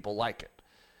make people like it.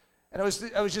 And I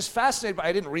was just fascinated by,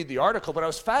 I didn't read the article, but I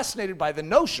was fascinated by the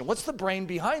notion. What's the brain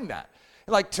behind that?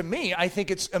 Like, to me, I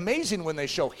think it's amazing when they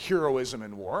show heroism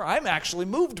in war. I'm actually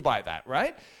moved by that,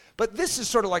 right? But this is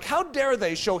sort of like, how dare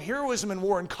they show heroism in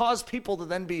war and cause people to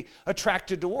then be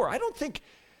attracted to war? I don't think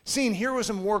seeing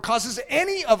heroism in war causes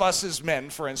any of us as men,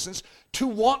 for instance, to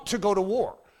want to go to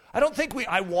war. I don't think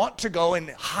I want to go and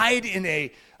hide in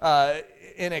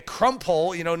a crump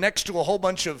hole, next to a whole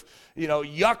bunch of,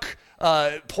 yuck,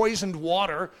 poisoned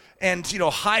water and,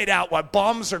 hide out while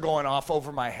bombs are going off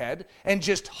over my head and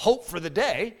just hope for the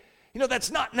day.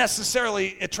 That's not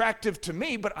necessarily attractive to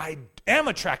me, but I am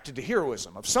attracted to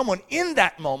heroism of someone in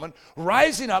that moment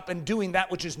rising up and doing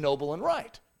that which is noble and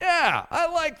right. Yeah,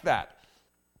 I like that.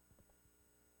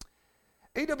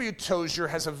 A.W. Tozier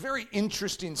has a very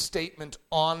interesting statement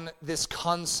on this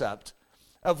concept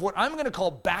of what I'm going to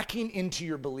call backing into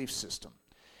your belief system.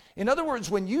 In other words,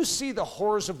 when you see the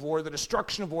horrors of war, the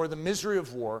destruction of war, the misery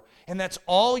of war, and that's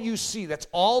all you see, that's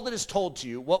all that is told to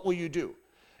you, what will you do?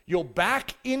 You'll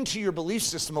back into your belief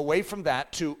system away from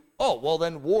that to,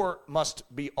 then war must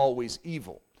be always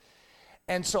evil.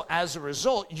 And so as a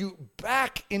result, you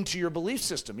back into your belief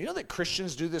system. You know that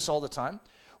Christians do this all the time?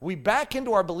 We back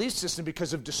into our belief system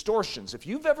because of distortions. If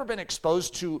you've ever been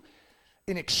exposed to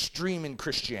an extreme in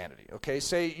Christianity, okay,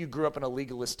 say you grew up in a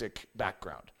legalistic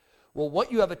background. Well,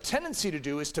 what you have a tendency to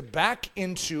do is to back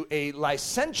into a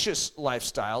licentious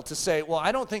lifestyle to say, well,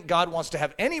 I don't think God wants to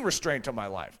have any restraint on my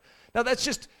life. Now, that's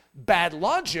just bad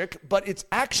logic, but it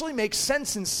actually makes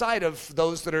sense inside of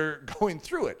those that are going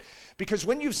through it. Because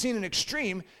when you've seen an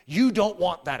extreme, you don't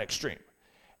want that extreme.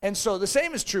 And so the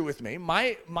same is true with me.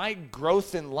 My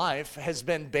growth in life has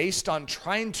been based on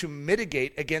trying to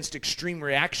mitigate against extreme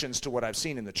reactions to what I've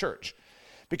seen in the church.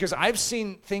 Because I've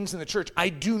seen things in the church I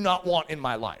do not want in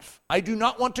my life. I do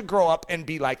not want to grow up and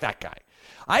be like that guy.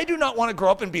 I do not want to grow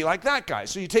up and be like that guy.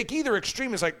 So you take either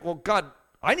extreme, it's like, well, God,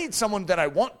 I need someone that I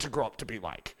want to grow up to be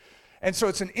like. And so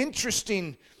it's an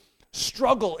interesting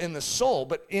struggle in the soul.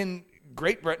 But in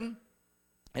Great Britain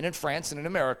and in France and in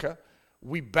America,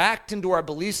 we backed into our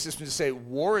belief system to say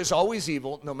war is always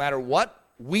evil. No matter what,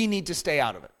 we need to stay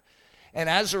out of it. And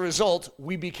as a result,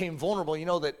 we became vulnerable. You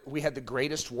know that we had the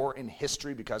greatest war in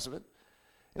history because of it?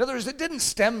 In other words, it didn't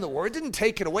stem the war. It didn't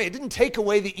take it away. It didn't take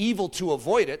away the evil to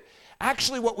avoid it.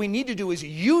 Actually, what we need to do is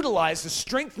utilize the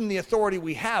strength and the authority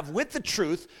we have with the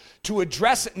truth to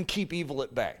address it and keep evil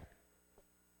at bay.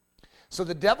 So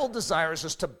the devil desires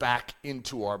us to back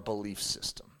into our belief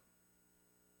system.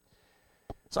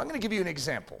 So I'm going to give you an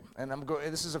example. And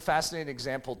this is a fascinating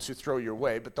example to throw your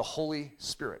way, but the Holy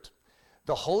Spirit.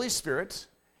 The Holy Spirit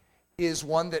is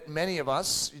one that many of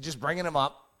us, just bringing him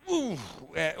up,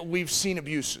 we've seen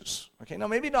abuses. Okay, now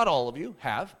maybe not all of you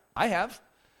have. I have.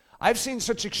 I've seen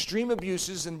such extreme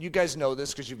abuses, and you guys know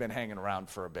this because you've been hanging around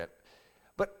for a bit.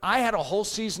 But I had a whole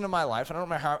season of my life, and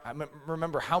I don't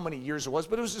remember how many years it was,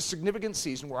 but it was a significant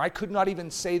season where I could not even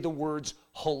say the words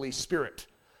Holy Spirit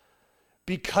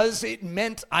because it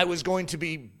meant I was going to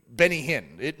be Benny Hinn.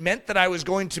 It meant that I was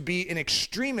going to be an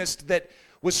extremist that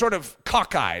was sort of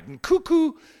cockeyed and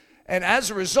cuckoo, and as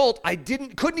a result, I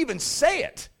couldn't even say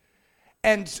it.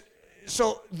 And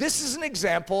so this is an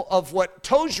example of what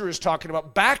Tozier is talking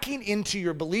about, backing into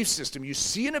your belief system. You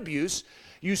see an abuse,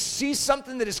 you see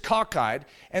something that is cockeyed,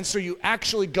 and so you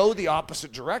actually go the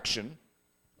opposite direction.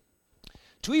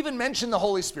 To even mention the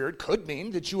Holy Spirit could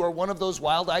mean that you are one of those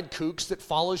wild-eyed kooks that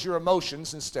follows your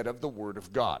emotions instead of the Word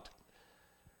of God.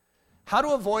 How to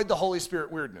avoid the Holy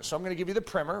Spirit weirdness. So I'm going to give you the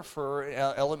primer for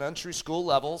elementary school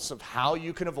levels of how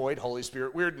you can avoid Holy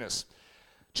Spirit weirdness.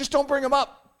 Just don't bring them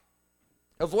up.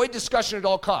 Avoid discussion at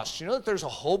all costs. You know that there's a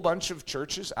whole bunch of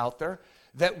churches out there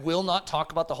that will not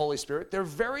talk about the Holy Spirit. They're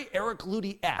very Eric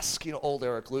Ludy-esque, old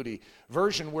Eric Ludy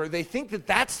version, where they think that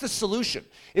that's the solution.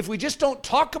 If we just don't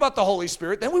talk about the Holy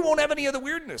Spirit, then we won't have any of the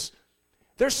weirdness.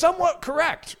 They're somewhat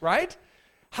correct, right?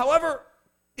 However,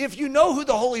 if you know who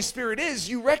the Holy Spirit is,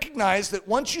 you recognize that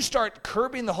once you start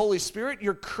curbing the Holy Spirit,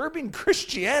 you're curbing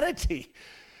Christianity.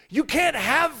 You can't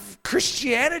have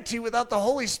Christianity without the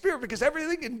Holy Spirit because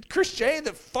everything in Christianity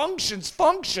that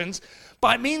functions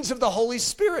by means of the Holy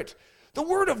Spirit. The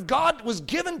Word of God was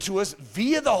given to us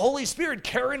via the Holy Spirit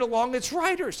carrying along its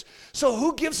writers. So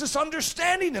who gives us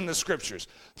understanding in the Scriptures?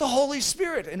 The Holy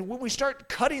Spirit. And when we start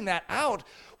cutting that out,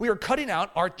 we are cutting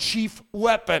out our chief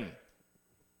weapon.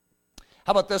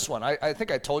 How about this one? I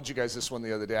think I told you guys this one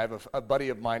the other day. I have a buddy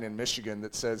of mine in Michigan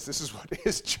that says this is what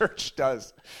his church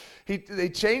does. They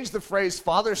changed the phrase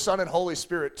Father, Son, and Holy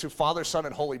Spirit to Father, Son,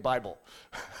 and Holy Bible.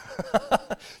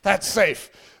 That's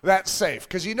safe. That's safe.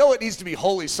 Because you know it needs to be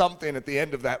holy something at the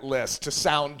end of that list to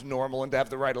sound normal and to have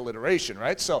the right alliteration,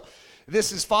 right? So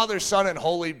this is Father, Son, and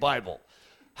Holy Bible.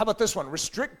 How about this one?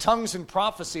 Restrict tongues and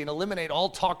prophecy and eliminate all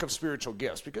talk of spiritual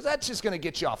gifts, because that's just going to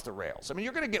get you off the rails. I mean,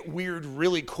 you're going to get weird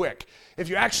really quick if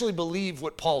you actually believe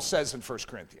what Paul says in 1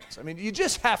 Corinthians. I mean, you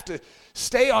just have to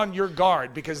stay on your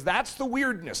guard, because that's the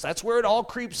weirdness. That's where it all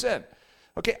creeps in.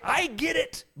 Okay, I get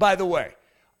it, by the way.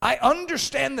 I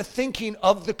understand the thinking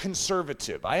of the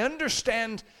conservative. I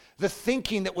understand the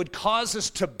thinking that would cause us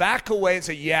to back away and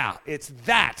say, yeah, it's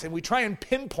that, and we try and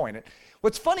pinpoint it.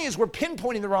 What's funny is we're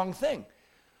pinpointing the wrong thing.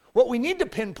 What we need to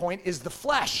pinpoint is the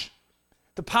flesh,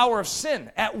 the power of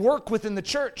sin at work within the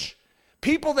church.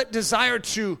 People that desire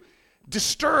to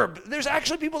disturb. There's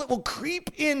actually people that will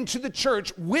creep into the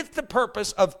church with the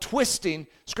purpose of twisting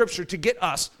Scripture to get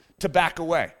us to back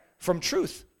away from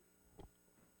truth.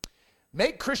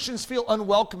 Make Christians feel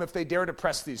unwelcome if they dare to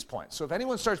press these points. So if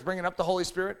anyone starts bringing up the Holy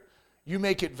Spirit, you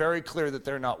make it very clear that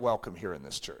they're not welcome here in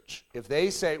this church. If they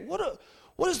say, what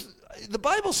is the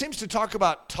Bible seems to talk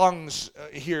about tongues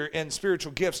here and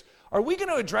spiritual gifts. Are we going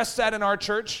to address that in our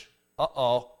church?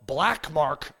 Black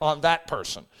mark on that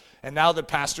person. And now the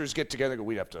pastors get together and go,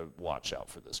 we'd have to watch out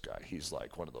for this guy. He's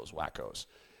like one of those wackos.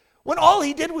 When all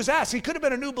he did was ask. He could have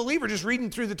been a new believer just reading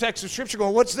through the text of Scripture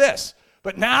going, what's this?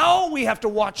 But now we have to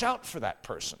watch out for that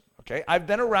person. Okay, I've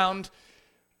been around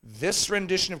this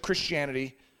rendition of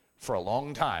Christianity for a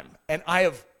long time. And I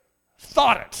have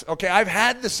thought it, okay? I've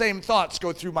had the same thoughts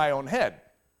go through my own head.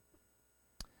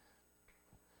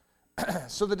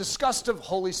 So the disgust of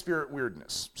Holy Spirit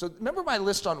weirdness. So remember my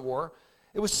list on war?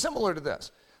 It was similar to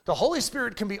this. The Holy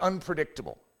Spirit can be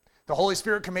unpredictable. The Holy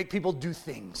Spirit can make people do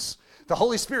things. The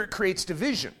Holy Spirit creates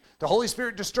division. The Holy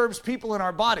Spirit disturbs people in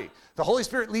our body. The Holy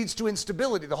Spirit leads to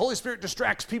instability. The Holy Spirit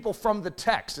distracts people from the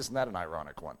text. Isn't that an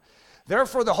ironic one?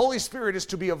 Therefore, the Holy Spirit is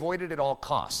to be avoided at all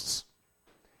costs.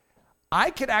 I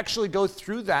could actually go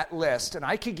through that list, and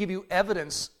I could give you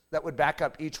evidence that would back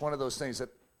up each one of those things that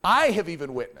I have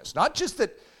even witnessed. Not just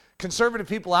that conservative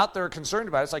people out there are concerned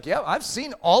about it. It's like, yeah, I've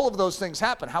seen all of those things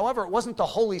happen. However, it wasn't the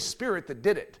Holy Spirit that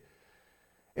did it.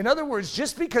 In other words,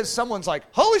 just because someone's like,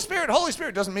 Holy Spirit,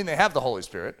 doesn't mean they have the Holy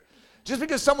Spirit. Just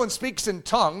because someone speaks in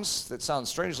tongues that sounds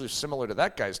strangely similar to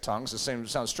that guy's tongues, the same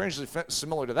sounds strangely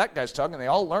similar to that guy's tongue, and they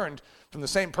all learned from the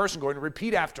same person going,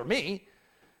 repeat after me.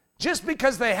 Just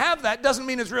because they have that doesn't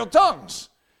mean it's real tongues.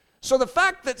 So the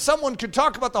fact that someone could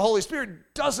talk about the Holy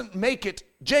Spirit doesn't make it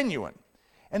genuine.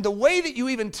 And the way that you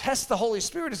even test the Holy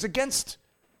Spirit is against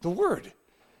the Word.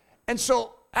 And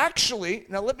so actually,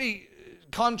 now let me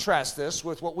contrast this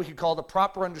with what we could call the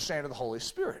proper understanding of the Holy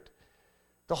Spirit.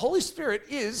 The Holy Spirit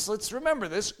is, let's remember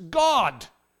this, God.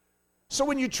 So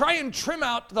when you try and trim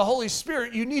out the Holy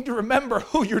Spirit, you need to remember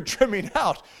who you're trimming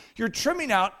out. You're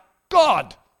trimming out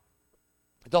God.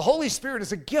 The Holy Spirit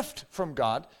is a gift from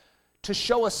God to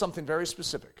show us something very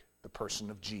specific, the person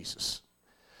of Jesus.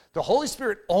 The Holy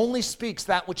Spirit only speaks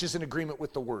that which is in agreement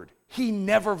with the Word. He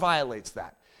never violates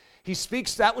that. He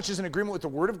speaks that which is in agreement with the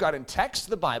Word of God in text,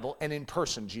 the Bible, and in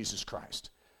person, Jesus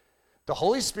Christ. The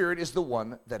Holy Spirit is the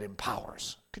one that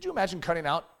empowers. Could you imagine cutting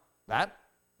out that?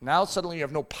 Now suddenly you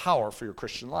have no power for your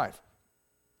Christian life.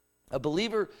 A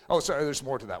believer, there's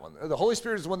more to that one. The Holy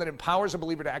Spirit is the one that empowers a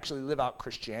believer to actually live out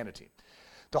Christianity.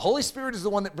 The Holy Spirit is the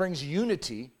one that brings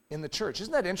unity in the church.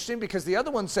 Isn't that interesting? Because the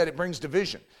other one said it brings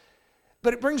division.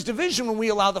 But it brings division when we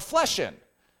allow the flesh in.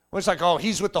 When it's like, oh,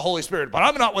 he's with the Holy Spirit, but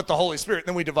I'm not with the Holy Spirit,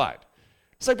 then we divide.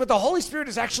 It's like, but the Holy Spirit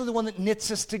is actually the one that knits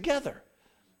us together.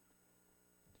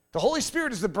 The Holy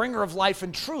Spirit is the bringer of life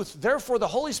and truth. Therefore, the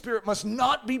Holy Spirit must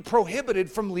not be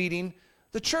prohibited from leading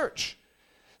the church.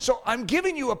 So I'm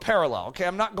giving you a parallel, okay?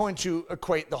 I'm not going to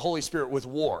equate the Holy Spirit with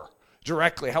war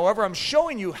directly. However, I'm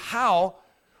showing you how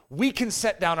we can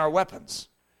set down our weapons.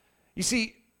 You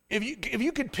see, if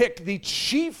you could pick the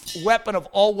chief weapon of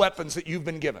all weapons that you've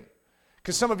been given,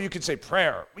 because some of you could say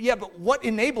prayer. Yeah, but what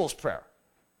enables prayer?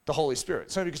 The Holy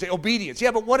Spirit. Some of you could say obedience.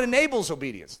 Yeah, but what enables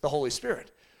obedience? The Holy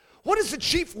Spirit. What is the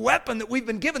chief weapon that we've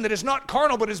been given that is not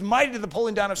carnal but is mighty to the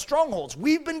pulling down of strongholds?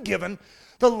 We've been given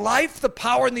the life, the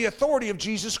power, and the authority of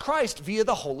Jesus Christ via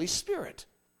the Holy Spirit.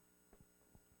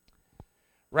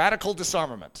 Radical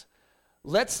disarmament.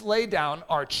 let's lay down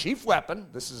our chief weapon.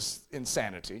 This is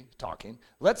insanity talking.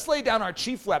 Let's lay down our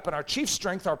chief weapon, our chief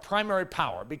strength, our primary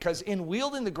power, because in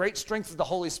wielding the great strength of the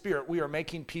Holy Spirit, we are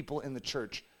making people in the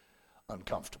church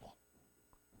uncomfortable.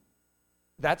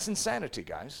 That's insanity,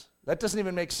 guys. That doesn't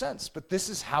even make sense, but this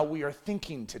is how we are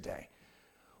thinking today.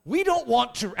 We don't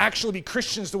want to actually be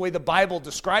Christians the way the Bible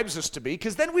describes us to be,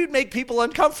 because then we'd make people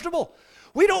uncomfortable.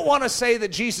 We don't want to say that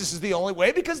Jesus is the only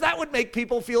way, because that would make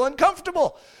people feel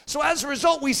uncomfortable. So as a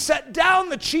result, we set down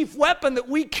the chief weapon that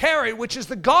we carry, which is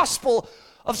the gospel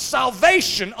of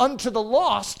salvation unto the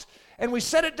lost, and we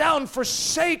set it down for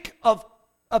sake of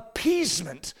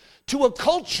appeasement to a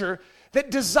culture that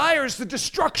desires the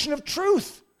destruction of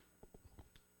truth.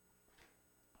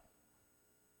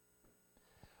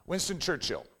 Winston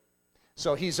Churchill.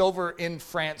 So he's over in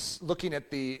France looking at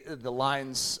the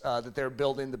lines that they're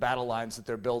building, the battle lines that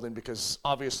they're building, because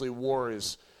obviously war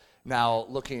is now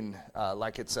looking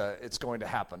like it's going to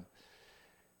happen.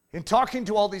 In talking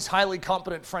to all these highly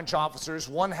competent French officers,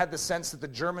 one had the sense that the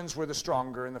Germans were the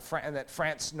stronger and that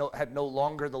France had no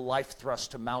longer the life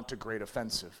thrust to mount a great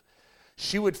offensive.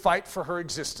 She would fight for her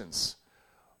existence.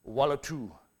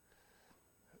 WW2.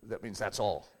 That means that's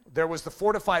all. There was the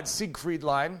fortified Siegfried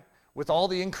line, with all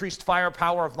the increased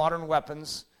firepower of modern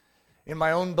weapons. In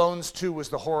my own bones, too, was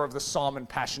the horror of the Somme and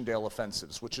Passchendaele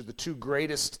offensives, which are the two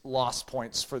greatest loss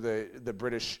points for the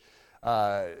British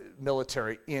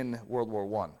military in World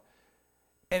War I.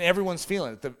 And everyone's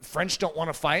feeling it. The French don't want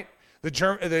to fight.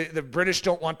 The British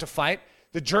don't want to fight.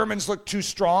 The Germans look too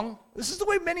strong. This is the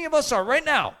way many of us are right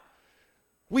now.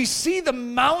 We see the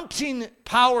mounting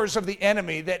powers of the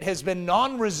enemy that has been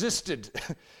non-resisted.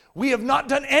 We have not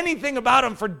done anything about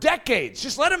him for decades.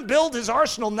 Just let him build his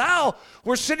arsenal. Now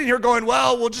we're sitting here going,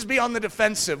 well, we'll just be on the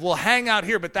defensive. We'll hang out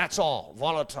here, but that's all.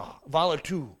 Voilà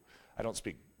tout. I don't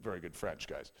speak very good French,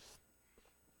 guys.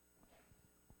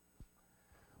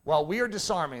 While we are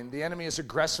disarming, the enemy is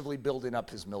aggressively building up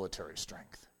his military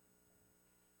strength.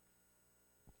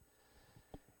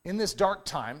 In this dark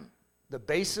time, the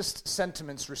basest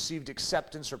sentiments received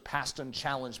acceptance or passed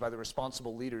unchallenged by the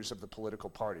responsible leaders of the political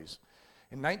parties.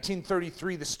 In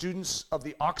 1933, the students of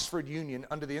the Oxford Union,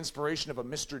 under the inspiration of a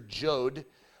Mr. Joad,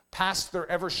 passed their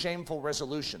ever shameful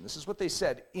resolution. This is what they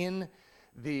said in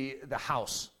the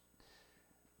House.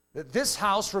 That this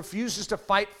House refuses to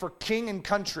fight for king and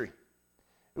country.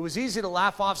 It was easy to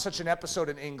laugh off such an episode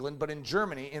in England, but in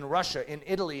Germany, in Russia, in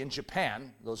Italy, in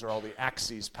Japan, those are all the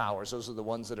Axis powers, those are the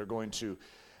ones that are going to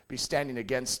be standing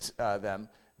against them,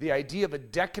 the idea of a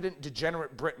decadent,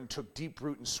 degenerate Britain took deep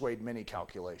root and swayed many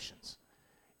calculations.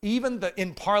 Even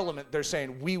in Parliament, they're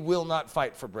saying, we will not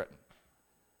fight for Britain.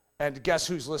 And guess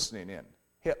who's listening in?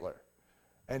 Hitler.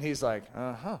 And he's like,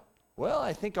 well,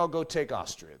 I think I'll go take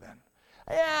Austria then.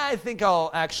 Yeah, I think I'll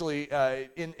actually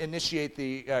initiate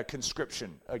the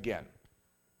conscription again.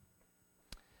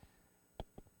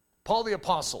 Paul the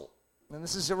Apostle, and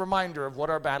this is a reminder of what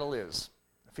our battle is.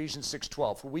 Ephesians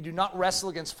 6:12, for we do not wrestle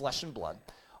against flesh and blood.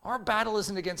 Our battle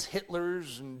isn't against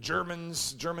Hitlers and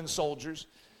German soldiers.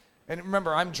 And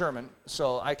remember, I'm German,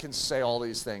 so I can say all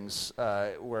these things,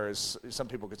 whereas some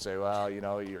people could say, well,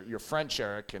 you're French,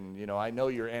 Eric, and, I know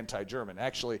you're anti-German.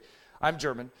 Actually, I'm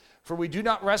German. For we do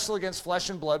not wrestle against flesh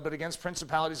and blood, but against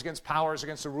principalities, against powers,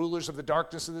 against the rulers of the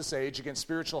darkness of this age, against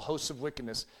spiritual hosts of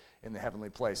wickedness in the heavenly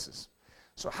places.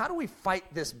 So how do we fight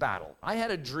this battle? I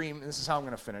had a dream, and this is how I'm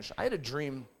going to finish. I had a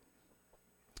dream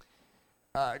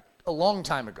a long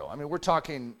time ago. I mean, we're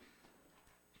talking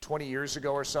 20 years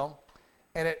ago or so.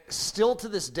 And it still to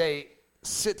this day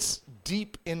sits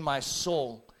deep in my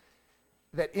soul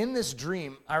that in this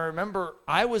dream, I remember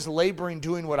I was laboring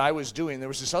doing what I was doing. There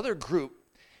was this other group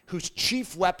whose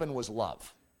chief weapon was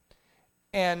love.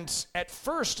 And at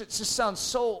first, it just sounds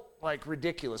so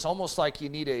ridiculous, almost like you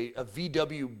need a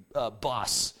VW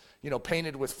bus,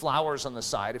 painted with flowers on the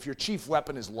side if your chief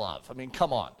weapon is love. I mean,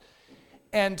 come on.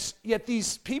 And yet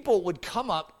these people would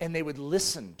come up and they would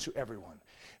listen to everyone.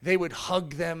 They would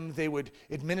hug them, they would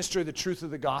administer the truth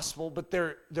of the gospel, but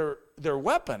their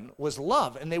weapon was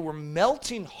love, and they were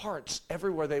melting hearts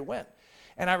everywhere they went.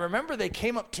 And I remember they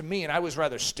came up to me, and I was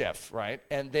rather stiff, right?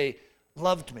 And they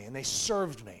loved me, and they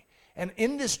served me. And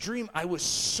in this dream, I was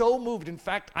so moved. In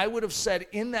fact, I would have said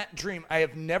in that dream, I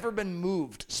have never been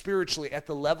moved spiritually at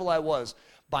the level I was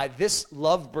by this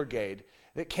love brigade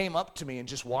that came up to me and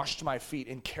just washed my feet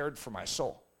and cared for my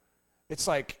soul. It's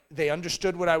like they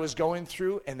understood what I was going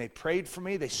through, and they prayed for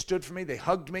me, they stood for me, they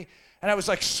hugged me, and I was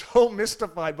so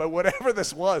mystified by whatever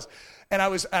this was. And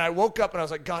I woke up and I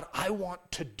was like, God, I want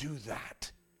to do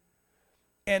that.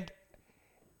 And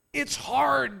it's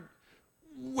hard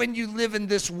when you live in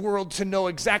this world to know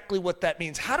exactly what that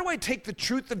means. How do I take the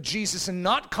truth of Jesus and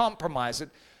not compromise it,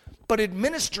 but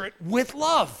administer it with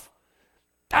love?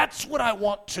 That's what I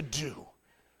want to do.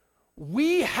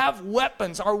 We have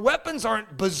weapons. Our weapons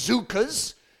aren't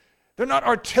bazookas. They're not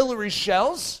artillery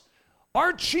shells.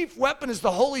 Our chief weapon is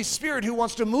the Holy Spirit, who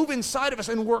wants to move inside of us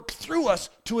and work through us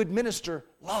to administer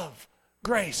love,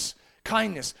 grace,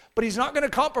 kindness. But he's not going to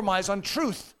compromise on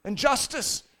truth and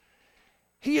justice.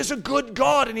 He is a good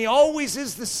God, and he always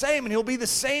is the same, and he'll be the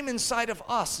same inside of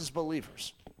us as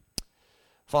believers.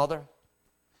 Father,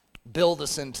 build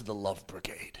us into the love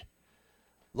brigade.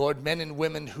 Lord, men and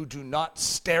women who do not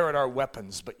stare at our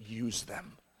weapons, but use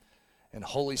them. And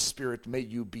Holy Spirit, may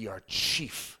you be our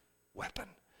chief weapon.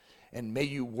 And may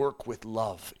you work with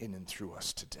love in and through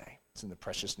us today. It's in the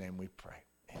precious name we pray.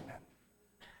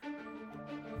 Amen.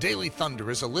 Daily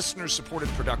Thunder is a listener-supported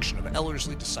production of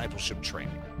Ellerslie Discipleship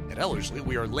Training. At Ellerslie,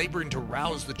 we are laboring to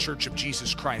rouse the Church of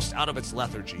Jesus Christ out of its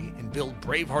lethargy and build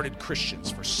brave-hearted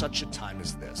Christians for such a time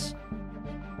as this.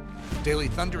 Daily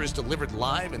Thunder is delivered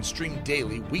live and streamed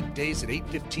daily weekdays at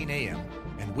 8:15 a.m.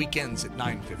 and weekends at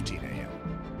 9:15 a.m.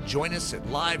 Join us at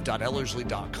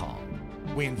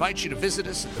live.ellerslie.com. We invite you to visit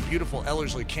us at the beautiful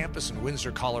Ellerslie campus in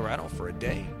Windsor, Colorado for a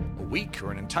day, a week,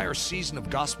 or an entire season of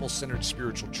gospel-centered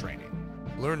spiritual training.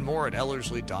 Learn more at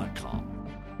ellerslie.com.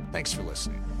 Thanks for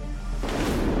listening.